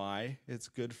to why it's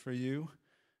good for you.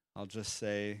 I'll just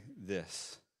say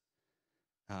this.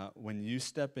 When you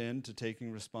step into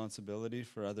taking responsibility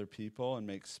for other people and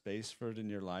make space for it in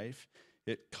your life,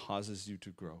 it causes you to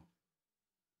grow.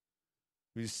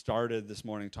 We started this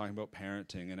morning talking about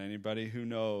parenting, and anybody who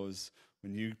knows,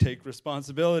 when you take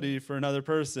responsibility for another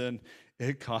person,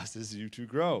 it causes you to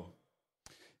grow.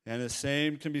 And the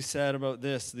same can be said about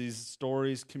this. These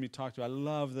stories can be talked about. I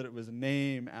love that it was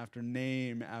name after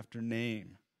name after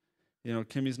name.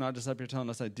 Kimmy's not just up here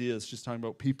telling us ideas. She's talking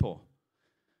about people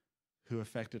who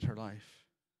affected her life.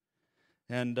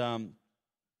 And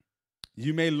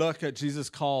You may look at Jesus'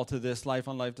 call to this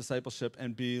life-on-life discipleship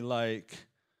and be like,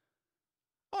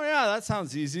 oh yeah, that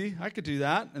sounds easy. I could do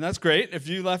that. And that's great. If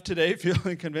you left today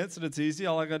feeling convinced that it's easy,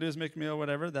 all I got to do is make a meal,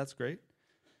 whatever, that's great.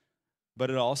 But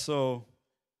it also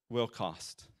will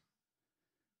cost.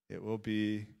 It will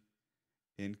be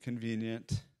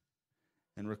inconvenient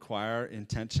and require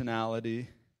intentionality.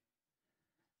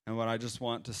 And what I just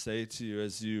want to say to you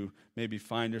as you maybe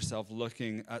find yourself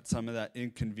looking at some of that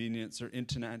inconvenience or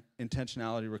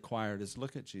intentionality required is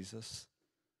look at Jesus.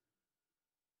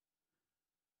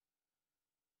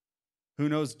 Who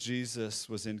knows Jesus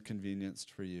was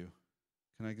inconvenienced for you?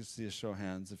 Can I just see a show of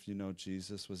hands if you know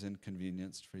Jesus was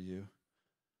inconvenienced for you?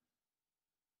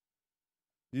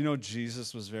 You know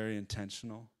Jesus was very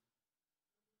intentional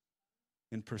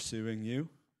in pursuing you?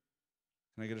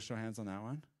 Can I get a show of hands on that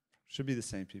one? Should be the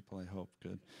same people, I hope.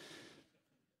 Good.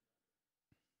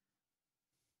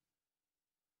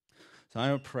 So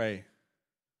I will pray.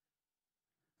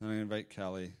 And I'm going to invite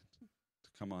Kelly to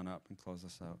come on up and close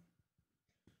us out.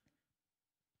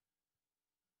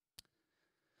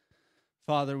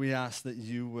 Father, we ask that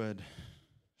you would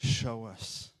show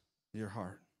us your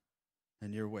heart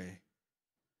and your way.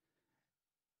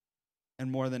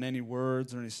 And more than any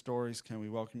words or any stories, can we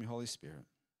welcome you, Holy Spirit,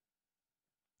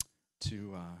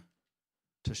 to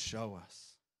show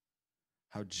us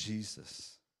how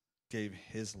Jesus gave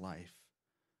his life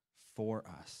for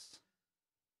us,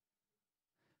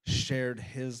 shared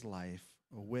his life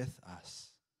with us,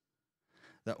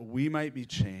 that we might be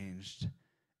changed,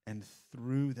 and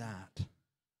through that,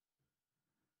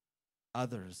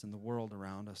 others in the world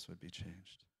around us would be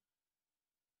changed.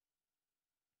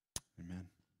 Amen.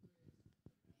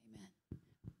 Amen.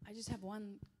 I just have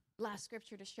one last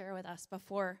scripture to share with us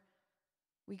before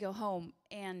we go home,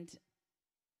 and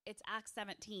it's Acts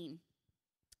 17,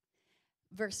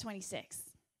 verse 26.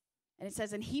 And it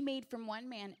says, "And he made from one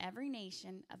man every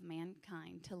nation of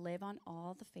mankind to live on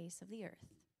all the face of the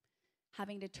earth,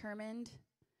 having determined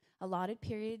allotted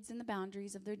periods in the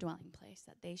boundaries of their dwelling place,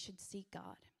 that they should seek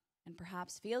God and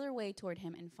perhaps feel their way toward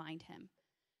him and find him."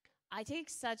 I take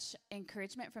such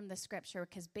encouragement from the scripture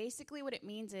because basically what it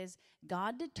means is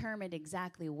God determined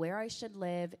exactly where I should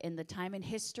live in the time in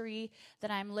history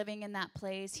that I'm living in that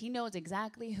place. He knows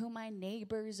exactly who my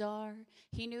neighbors are.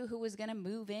 He knew who was going to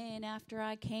move in after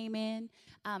I came in.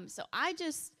 So I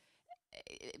just,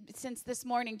 since this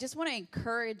morning, just want to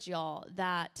encourage y'all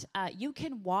that you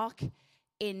can walk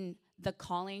in the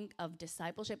calling of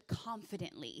discipleship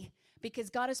confidently because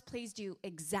God has placed you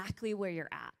exactly where you're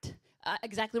at.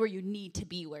 Exactly where you need to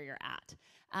be where you're at.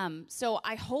 So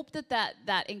I hope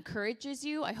that encourages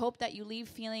you. I hope that you leave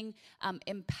feeling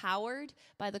empowered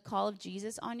by the call of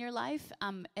Jesus on your life,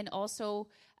 and also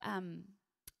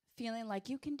feeling like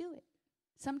you can do it.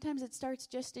 Sometimes it starts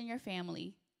just in your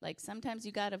family. Like sometimes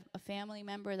you got a family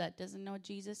member that doesn't know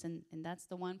Jesus, and that's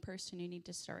the one person you need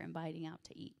to start inviting out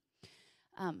to eat.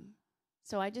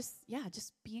 So I just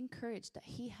be encouraged that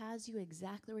he has you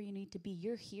exactly where you need to be.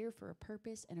 You're here for a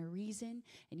purpose and a reason,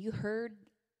 and you heard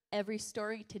every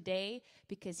story today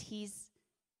because he's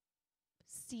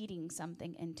seeding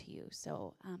something into you.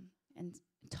 So, and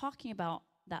talking about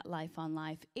that life on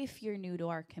life, if you're new to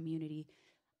our community,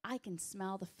 I can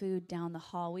smell the food down the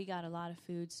hall. We got a lot of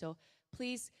food, so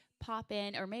please pop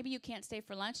in, or maybe you can't stay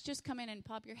for lunch. Just come in and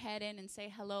pop your head in and say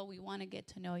hello. We want to get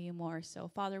to know you more. So,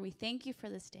 Father, we thank you for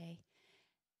this day.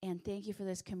 And thank you for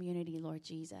this community, Lord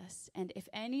Jesus. And if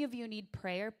any of you need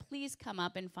prayer, please come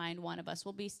up and find one of us.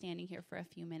 We'll be standing here for a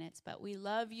few minutes. But we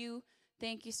love you.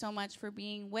 Thank you so much for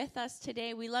being with us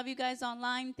today. We love you guys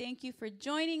online. Thank you for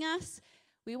joining us.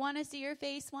 We want to see your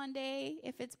face one day,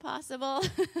 if it's possible.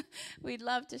 We'd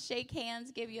love to shake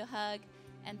hands, give you a hug.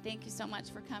 And thank you so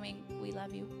much for coming. We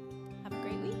love you. Have a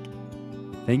great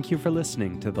week. Thank you for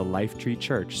listening to the Lifetree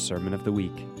Church Sermon of the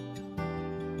Week.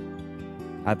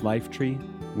 At Lifetree,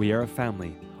 we are a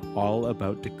family all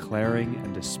about declaring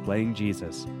and displaying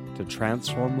Jesus to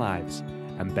transform lives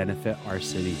and benefit our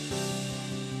city.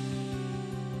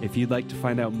 If you'd like to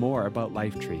find out more about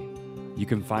Lifetree, you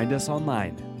can find us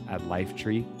online at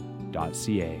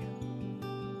lifetree.ca.